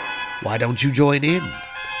Hod, why don't you join in?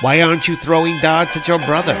 Why aren't you throwing darts at your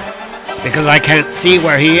brother? Because I can't see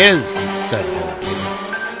where he is, said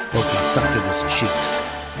Hod. Loki sucked at his cheeks.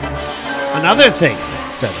 Another thing,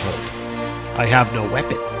 said Hod, I have no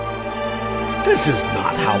weapon. This is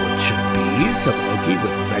not how it should be, said Loki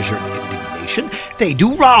with measured indignation. They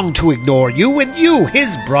do wrong to ignore you, and you,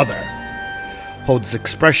 his brother. Hod's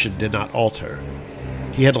expression did not alter.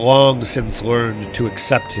 He had long since learned to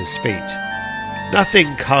accept his fate.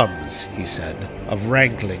 Nothing comes, he said, of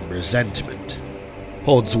rankling resentment.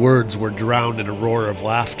 Hod's words were drowned in a roar of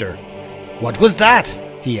laughter. What was that?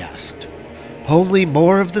 He asked. Only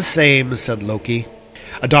more of the same, said Loki.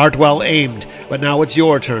 A dart well aimed, but now it's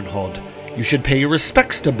your turn, Hod. You should pay your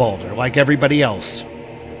respects to Balder, like everybody else.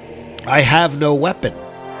 I have no weapon,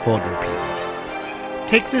 Hod repeated.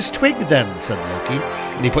 Take this twig, then, said Loki,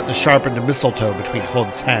 and he put the sharpened mistletoe between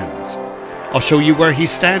Hod's hands. I'll show you where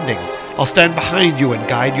he's standing. I'll stand behind you and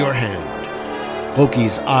guide your hand.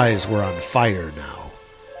 Loki's eyes were on fire now.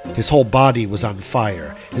 His whole body was on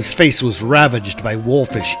fire. His face was ravaged by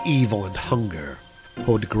wolfish evil and hunger.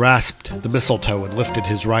 Hod grasped the mistletoe and lifted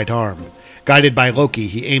his right arm, Guided by Loki,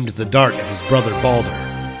 he aimed the dart at his brother Balder.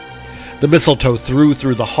 The mistletoe threw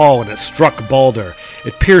through the hall, and it struck Balder.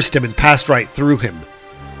 It pierced him and passed right through him.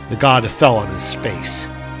 The god fell on his face.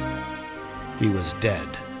 He was dead.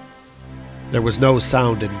 There was no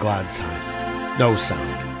sound in Gladsheim. No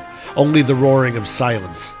sound. Only the roaring of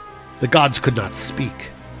silence. The gods could not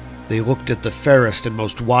speak. They looked at the fairest and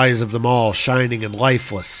most wise of them all, shining and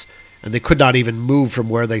lifeless, and they could not even move from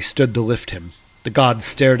where they stood to lift him. The gods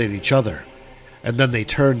stared at each other, and then they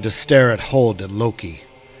turned to stare at Hod and Loki.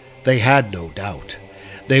 They had no doubt.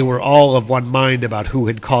 They were all of one mind about who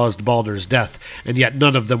had caused Balder's death, and yet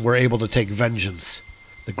none of them were able to take vengeance.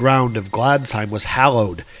 The ground of Gladsheim was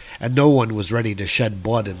hallowed, and no one was ready to shed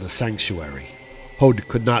blood in the sanctuary. Hod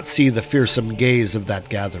could not see the fearsome gaze of that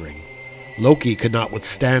gathering. Loki could not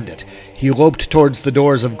withstand it. He loped towards the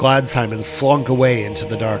doors of Gladsheim and slunk away into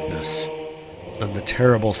the darkness. Then the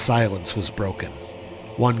terrible silence was broken.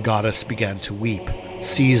 One goddess began to weep,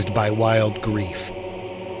 seized by wild grief.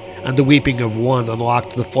 And the weeping of one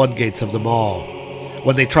unlocked the floodgates of them all.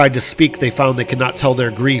 When they tried to speak, they found they could not tell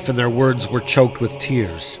their grief, and their words were choked with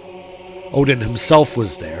tears. Odin himself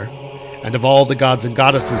was there, and of all the gods and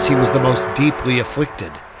goddesses he was the most deeply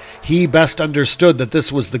afflicted. He best understood that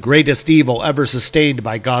this was the greatest evil ever sustained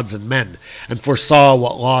by gods and men, and foresaw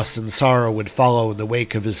what loss and sorrow would follow in the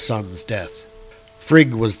wake of his son's death.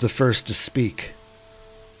 Frigg was the first to speak.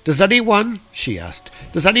 "Does anyone," she asked,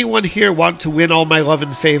 "does anyone here want to win all my love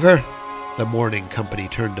and favor?" The mourning company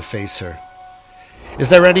turned to face her. "Is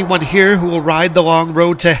there anyone here who will ride the long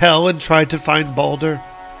road to hell and try to find Balder?"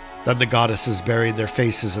 Then the goddesses buried their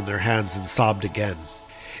faces in their hands and sobbed again.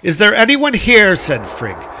 "Is there anyone here," said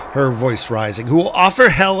Frigg, her voice rising, "who will offer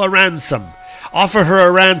Hel a ransom? Offer her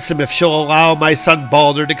a ransom if she'll allow my son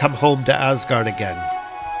Balder to come home to Asgard again."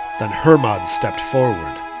 Then Hermod stepped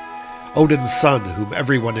forward, Odin's son, whom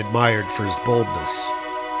everyone admired for his boldness.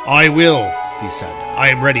 "I will," he said. "I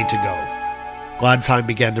am ready to go." Gladsheim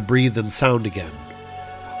began to breathe and sound again.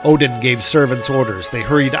 Odin gave servants orders. They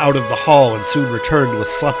hurried out of the hall and soon returned with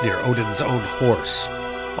Sleipnir, Odin's own horse.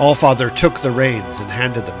 Allfather took the reins and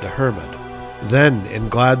handed them to Hermod. Then, in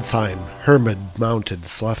Gladsheim, Hermod mounted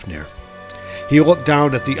Sleipnir. He looked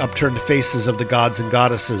down at the upturned faces of the gods and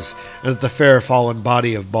goddesses and at the fair fallen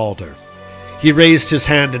body of Balder. He raised his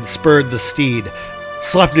hand and spurred the steed.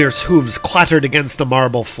 Sleipnir's hooves clattered against the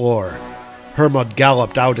marble floor. Hermod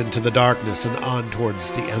galloped out into the darkness and on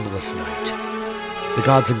towards the endless night. The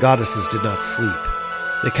gods and goddesses did not sleep.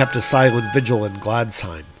 They kept a silent vigil in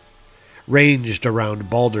Gladsheim. Ranged around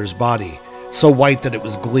Balder's body, so white that it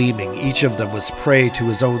was gleaming, each of them was prey to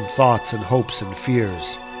his own thoughts and hopes and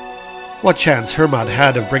fears. What chance Hermod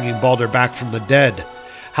had of bringing Balder back from the dead?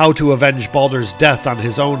 How to avenge Balder's death on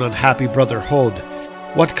his own unhappy brother Hod?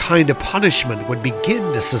 What kind of punishment would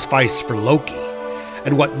begin to suffice for Loki?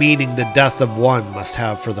 And what meaning the death of one must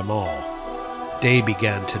have for them all? Day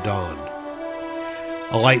began to dawn.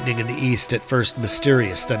 A lightning in the east, at first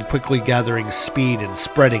mysterious, then quickly gathering speed and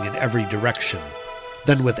spreading in every direction.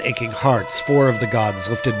 Then with aching hearts, 4 of the gods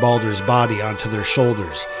lifted Balder's body onto their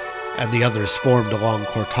shoulders, and the others formed a long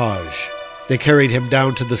cortege. They carried him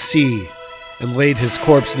down to the sea, and laid his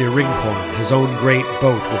corpse near Ringhorn, his own great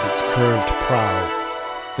boat with its curved prow.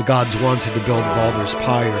 The gods wanted to build Balder's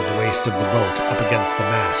pyre in the waist of the boat, up against the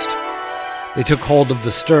mast. They took hold of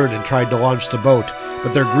the stern and tried to launch the boat,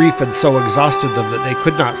 but their grief had so exhausted them that they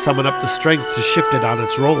could not summon up the strength to shift it on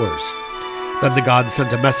its rollers. Then the gods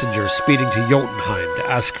sent a messenger speeding to Jotunheim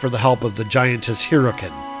to ask for the help of the giantess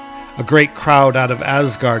Hyrrokin. A great crowd out of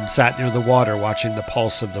Asgard sat near the water watching the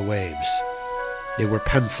pulse of the waves. They were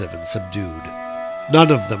pensive and subdued,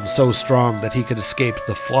 none of them so strong that he could escape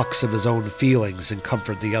the flux of his own feelings and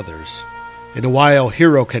comfort the others. In a while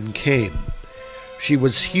Hyrrokin came. She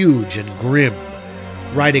was huge and grim,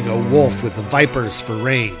 riding a wolf with the vipers for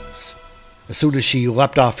reins. As soon as she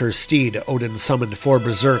leapt off her steed, Odin summoned 4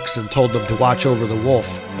 berserks and told them to watch over the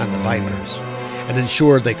wolf and the vipers, and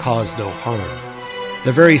ensure they caused no harm.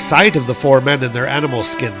 The very sight of the 4 men in their animal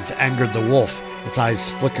skins angered the wolf. Its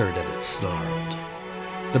eyes flickered and it snarled.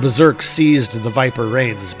 The berserks seized the viper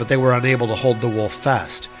reins, but they were unable to hold the wolf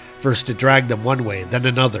fast. First it dragged them one way, then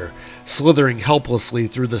another, slithering helplessly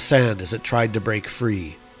through the sand as it tried to break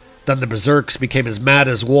free. Then the berserks became as mad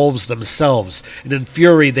as wolves themselves, and in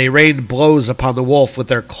fury they rained blows upon the wolf with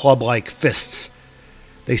their club-like fists.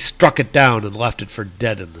 They struck it down and left it for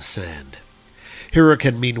dead in the sand.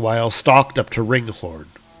 Hyrrokin, meanwhile, stalked up to Ringhorn.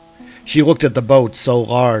 She looked at the boat, so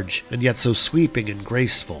large and yet so sweeping and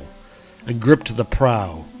graceful, and gripped the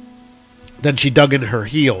prow. Then she dug in her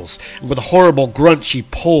heels, and with a horrible grunt she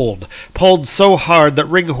pulled so hard that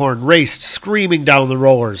Ringhorn raced screaming down the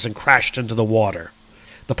rollers and crashed into the water.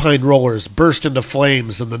 The pine rollers burst into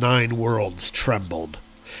flames and the 9 worlds trembled.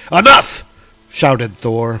 "Enough!" shouted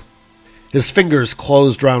Thor. His fingers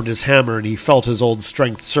closed round his hammer and he felt his old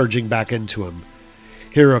strength surging back into him.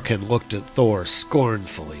 Hyrrokin looked at Thor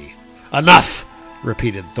scornfully. "Enough!"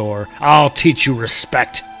 repeated Thor. "I'll teach you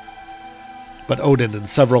respect." But Odin and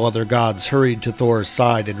several other gods hurried to Thor's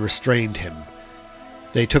side and restrained him.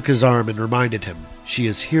 They took his arm and reminded him, "She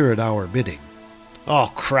is here at our bidding." "I'll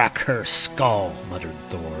crack her skull," muttered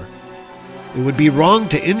Thor. "It would be wrong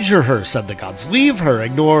to injure her," said the gods. "Leave her,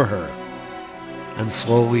 ignore her." And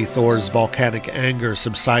slowly Thor's volcanic anger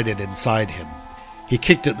subsided inside him. He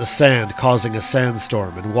kicked at the sand, causing a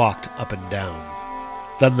sandstorm, and walked up and down.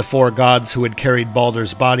 Then the 4 gods who had carried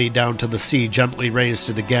Baldur's body down to the sea gently raised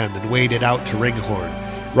it again and waded out to Ringhorn,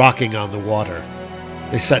 rocking on the water.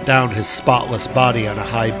 They set down his spotless body on a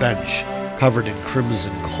high bench, covered in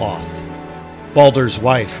crimson cloth. Baldur's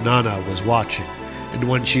wife, Nanna, was watching, and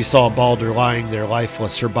when she saw Baldur lying there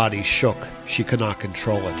lifeless, her body shook. She could not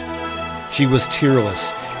control it. She was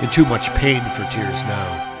tearless, in too much pain for tears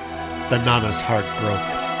now. Then Nanna's heart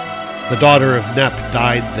broke. The daughter of Nep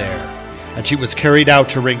died there, and she was carried out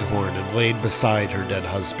to Ringhorn and laid beside her dead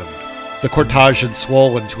husband. The cortege had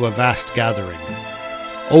swollen to a vast gathering.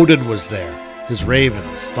 Odin was there, his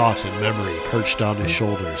ravens, thought and memory, perched on his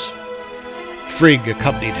shoulders. Frigg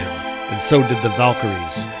accompanied him, and so did the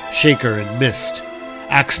Valkyries, Shaker and Mist,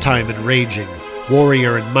 Axtime and Raging,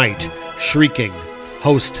 Warrior and Might, Shrieking,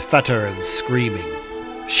 Host Fetter and Screaming,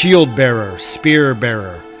 Shield-bearer,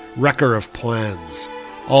 Spear-bearer, Wrecker of Plans,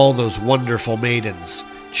 all those wonderful maidens,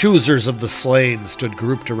 choosers of the slain, stood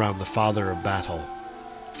grouped around the father of battle.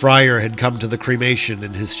 Freyr had come to the cremation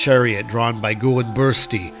in his chariot drawn by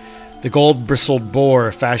Gulenbursti, the gold-bristled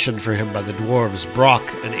boar fashioned for him by the dwarves Brock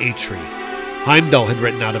and Atri. Heimdall had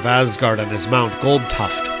ridden out of Asgard on his mount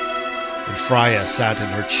Goldtuft, and Freya sat in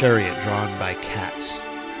her chariot drawn by cats.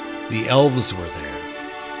 The elves were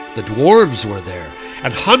there. The dwarves were there,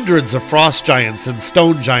 and hundreds of frost giants and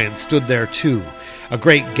stone giants stood there too, a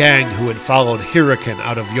great gang who had followed Hyrrokin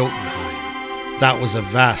out of Jotunheim. That was a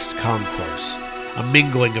vast concourse, a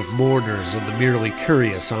mingling of mourners and the merely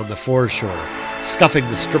curious on the foreshore, scuffing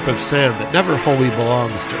the strip of sand that never wholly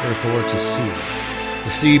belongs to earth or to sea. The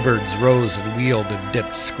seabirds rose and wheeled and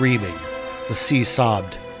dipped, screaming. The sea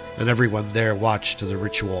sobbed, and everyone there watched the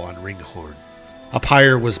ritual on Ringhorn. A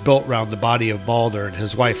pyre was built round the body of Baldur and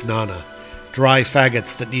his wife Nanna, dry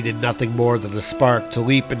faggots that needed nothing more than a spark to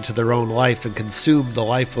leap into their own life and consume the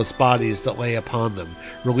lifeless bodies that lay upon them,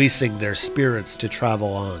 releasing their spirits to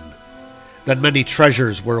travel on. Then many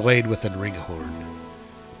treasures were laid within Ringhorn.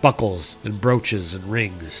 Buckles and brooches and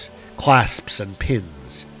rings, clasps and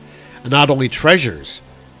pins. And not only treasures,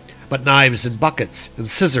 but knives and buckets and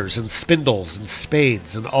scissors and spindles and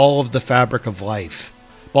spades and all of the fabric of life.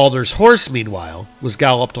 Baldur's horse, meanwhile, was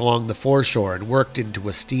galloped along the foreshore and worked into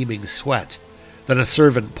a steaming sweat. Then a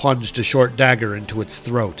servant plunged a short dagger into its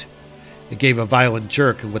throat. It gave a violent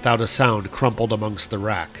jerk and without a sound crumpled amongst the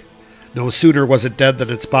wrack. No sooner was it dead than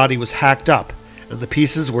its body was hacked up, and the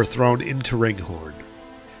pieces were thrown into Ringhorn.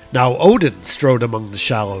 Now Odin strode among the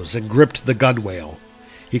shallows and gripped the gunwale.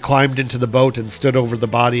 He climbed into the boat and stood over the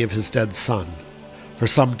body of his dead son. For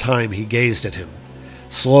some time he gazed at him.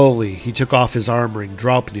 Slowly he took off his arm ring,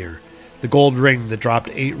 Draupnir, the gold ring that dropped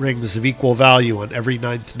 8 rings of equal value on every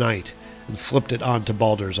 9th night, and slipped it onto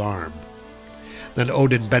Baldur's arm. Then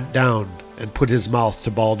Odin bent down and put his mouth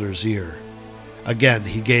to Baldur's ear. Again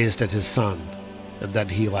he gazed at his son, and then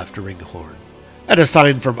he left Ringhorn. At a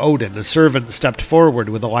sign from Odin, a servant stepped forward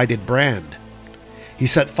with a lighted brand. He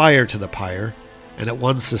set fire to the pyre, and at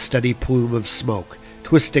once a steady plume of smoke,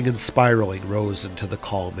 twisting and spiraling, rose into the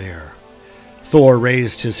calm air. Thor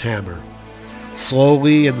raised his hammer.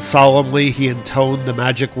 Slowly and solemnly he intoned the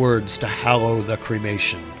magic words to hallow the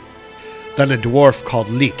cremation. Then a dwarf called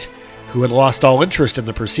Lit, who had lost all interest in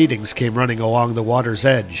the proceedings, came running along the water's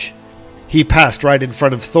edge. He passed right in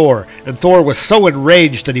front of Thor, and Thor was so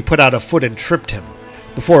enraged that he put out a foot and tripped him.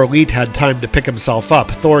 Before Lit had time to pick himself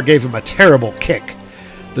up, Thor gave him a terrible kick.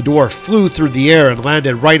 The dwarf flew through the air and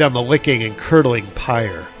landed right on the licking and curdling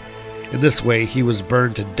pyre. In this way he was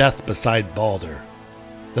burned to death beside Baldur.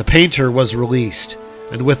 The painter was released,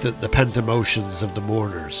 and with it the pent emotions of the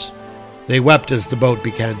mourners. They wept as the boat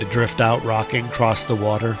began to drift out, rocking across the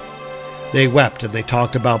water. They wept and they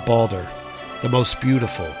talked about Baldur, the most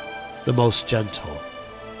beautiful, the most gentle,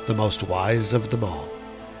 the most wise of them all.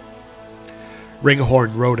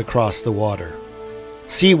 Ringhorn rode across the water.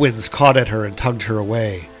 Sea winds caught at her and tugged her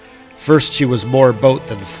away. First she was more boat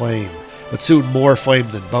than flame, but soon more flame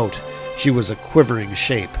than boat. She was a quivering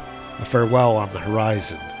shape, a farewell on the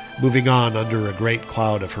horizon, moving on under a great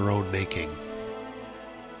cloud of her own making.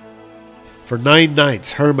 For 9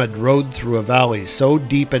 nights Hermod rode through a valley so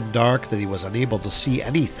deep and dark that he was unable to see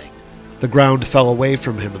anything. The ground fell away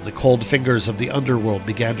from him, and the cold fingers of the underworld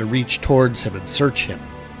began to reach towards him and search him.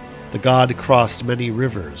 The god crossed many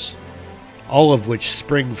rivers, all of which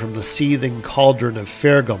spring from the seething cauldron of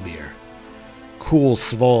Fergomir, cool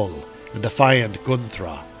Svol and defiant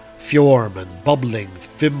Gunthra, Fjorm and bubbling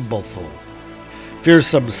Fimbulthul,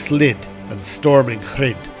 fearsome Slid and storming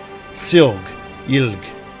Hrid, Silg, Ilg,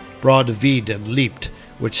 broad Vid and Leapt,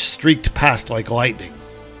 which streaked past like lightning.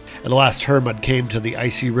 At last Hermod came to the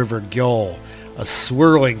icy river Gjol, a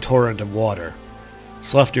swirling torrent of water.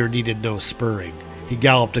 Sleipnir needed no spurring. He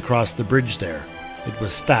galloped across the bridge there. It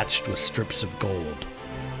was thatched with strips of gold.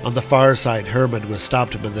 On the far side Hermod was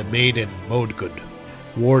stopped by the maiden Modgud,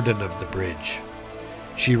 warden of the bridge.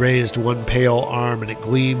 She raised one pale arm, and it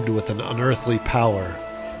gleamed with an unearthly power.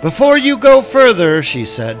 "Before you go further," she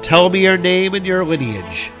said, "tell me your name and your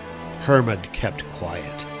lineage." Hermod kept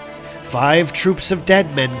quiet. 5 troops of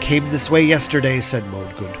dead men came this way yesterday," said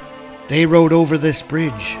Modgud. "They rode over this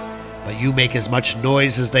bridge, but you make as much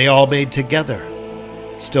noise as they all made together."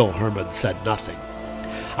 Still Hermod said nothing.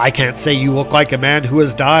 "I can't say you look like a man who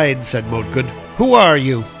has died," said Modgud. "Who are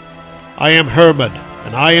you?" "I am Hermod,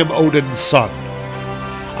 and I am Odin's son.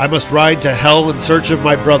 I must ride to Hel in search of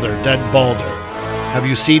my brother, dead Balder. Have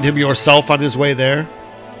you seen him yourself on his way there?"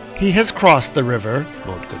 "He has crossed the river,"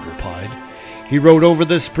 Modgud replied. "He rode over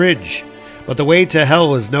this bridge, but the way to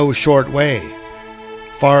Hel is no short way.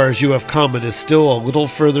 Far as you have come, it is still a little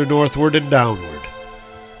further northward and downward."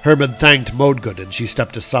 Hermod thanked Modgud, and she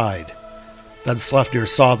stepped aside. Then Sleipnir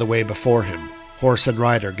saw the way before him. Horse and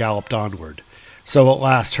rider galloped onward. So at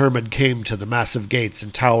last Hermod came to the massive gates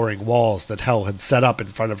and towering walls that Hel had set up in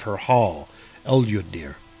front of her hall,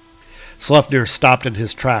 Eljundir. Sleipnir stopped in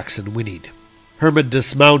his tracks and whinnied. Hermod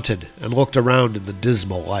dismounted and looked around in the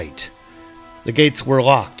dismal light. The gates were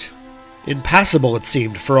locked. Impassable it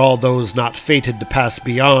seemed for all those not fated to pass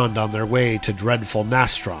beyond on their way to dreadful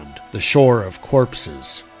Nastrand, the shore of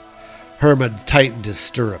corpses. Hermod tightened his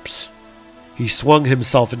stirrups. He swung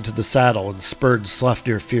himself into the saddle and spurred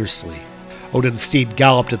Sleipnir fiercely. Odin's steed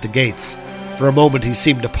galloped at the gates. For a moment he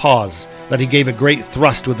seemed to pause, then he gave a great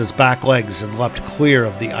thrust with his back legs and leapt clear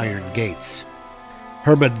of the iron gates.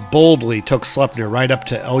 Hermod boldly took Sleipnir right up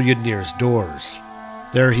to Eljundir's doors.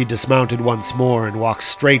 There he dismounted once more and walked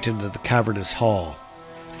straight into the cavernous hall.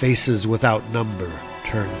 Faces without number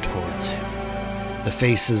turned towards him. The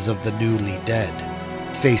faces of the newly dead.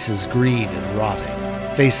 Faces green and rotting.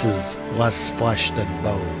 Faces less flesh than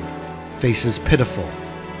bone. Faces pitiful,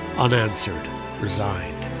 unanswered,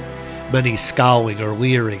 resigned. Many scowling or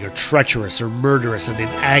leering or treacherous or murderous and in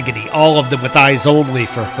agony, all of them with eyes only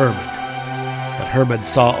for Hermod. But Hermod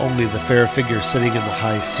saw only the fair figure sitting in the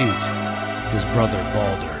high seat, his brother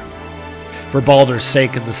Balder. For Balder's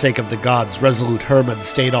sake and the sake of the gods, resolute Hermod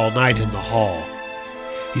stayed all night in the hall.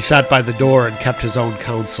 He sat by the door and kept his own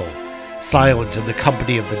counsel, silent in the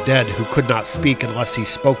company of the dead who could not speak unless he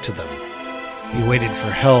spoke to them. He waited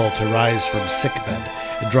for Hel to rise from sickbed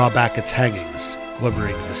and draw back its hangings,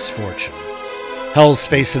 glimmering misfortune. Hel's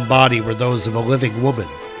face and body were those of a living woman,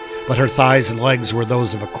 but her thighs and legs were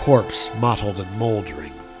those of a corpse, mottled and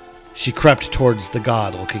moldering. She crept towards the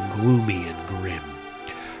god, looking gloomy and grim.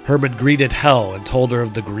 Hermod greeted Hel and told her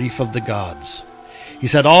of the grief of the gods. He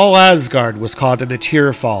said all Asgard was caught in a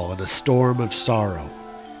tearfall and a storm of sorrow.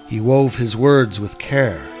 He wove his words with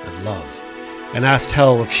care and love, and asked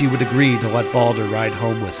Hel if she would agree to let Balder ride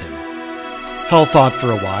home with him. Hel thought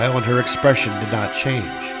for a while, and her expression did not change.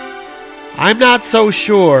 "I'm not so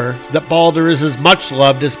sure that Balder is as much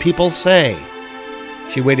loved as people say."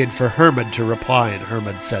 She waited for Hermod to reply, and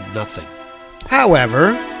Hermod said nothing.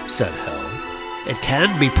 "However," said Hel, "it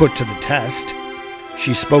can be put to the test."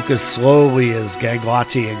 She spoke as slowly as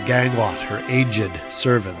Ganglati and Ganglot, her aged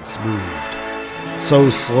servants, moved. So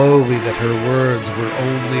slowly that her words were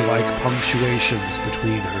only like punctuations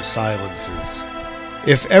between her silences.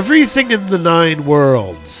 "If everything in the 9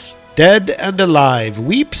 worlds, dead and alive,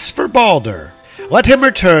 weeps for Balder, let him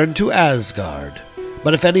return to Asgard.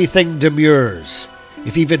 But if anything demurs,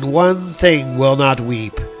 if even one thing will not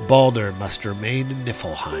weep, Balder must remain in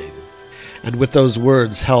Niflheim." And with those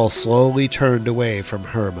words Hel slowly turned away from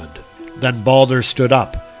Hermod. Then Balder stood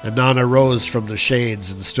up, and Nanna rose from the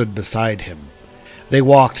shades and stood beside him. They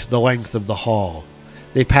walked the length of the hall.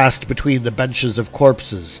 They passed between the benches of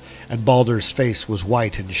corpses, and Balder's face was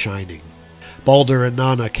white and shining. Balder and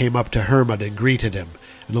Nanna came up to Hermod and greeted him,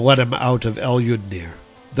 and led him out of Eljudnir.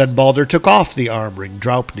 Then Balder took off the arm ring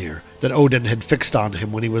Draupnir that Odin had fixed on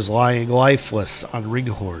him when he was lying lifeless on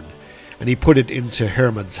Ringhorn, and he put it into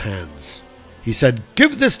Hermod's hands. He said,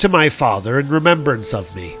 "Give this to my father in remembrance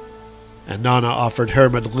of me." And Nanna offered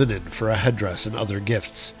Hermod linen for a headdress and other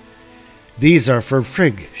gifts. "These are for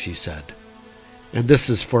Frigg," she said. "And this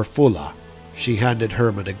is for Fulla." She handed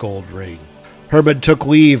Hermod a gold ring. Hermod took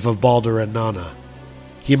leave of Balder and Nanna.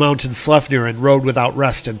 He mounted Sleipnir and rode without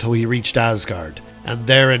rest until he reached Asgard. And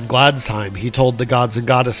there in Gladsheim he told the gods and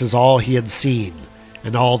goddesses all he had seen,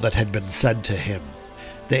 and all that had been said to him.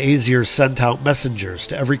 The Aesir sent out messengers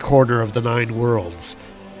to every corner of the 9 worlds,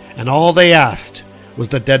 and all they asked was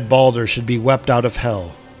that dead Balder should be wept out of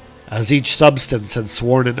hell. As each substance had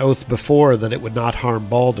sworn an oath before that it would not harm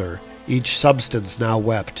Balder, each substance now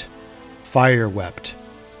wept. Fire wept.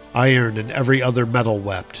 Iron and every other metal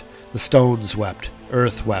wept. The stones wept.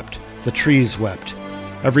 Earth wept. The trees wept.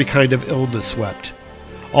 Every kind of illness wept.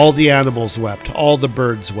 All the animals wept. All the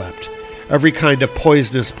birds wept. Every kind of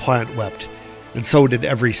poisonous plant wept. And so did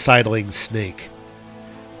every sidling snake.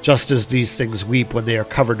 Just as these things weep when they are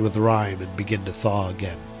covered with rime and begin to thaw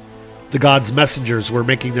again. The gods' messengers were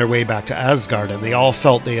making their way back to Asgard, and they all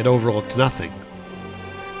felt they had overlooked nothing.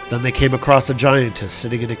 Then they came across a giantess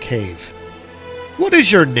sitting in a cave. "What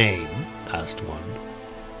is your name?" asked one.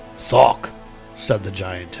 "Thok," said the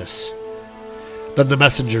giantess. Then the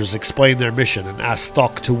messengers explained their mission and asked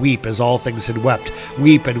Thok to weep as all things had wept,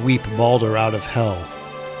 weep and weep Balder out of hell.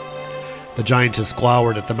 The giantess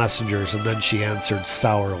glowered at the messengers, and then she answered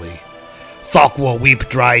sourly, "Thok will weep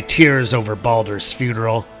dry tears over Balder's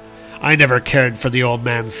funeral. I never cared for the old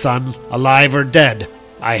man's son, alive or dead.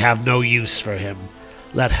 I have no use for him.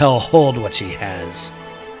 Let hell hold what she has."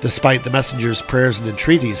 Despite the messenger's prayers and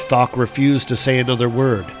entreaties, Thok refused to say another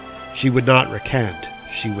word. She would not recant.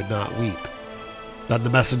 She would not weep. Then the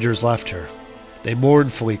messengers left her. They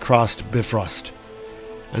mournfully crossed Bifrost,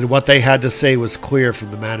 and what they had to say was clear from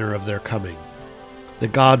the manner of their coming. The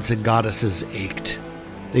gods and goddesses ached.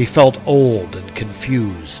 They felt old and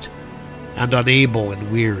confused, and unable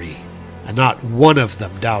and weary, and not one of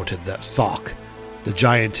them doubted that Thok, the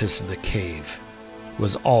giantess in the cave,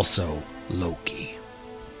 was also Loki.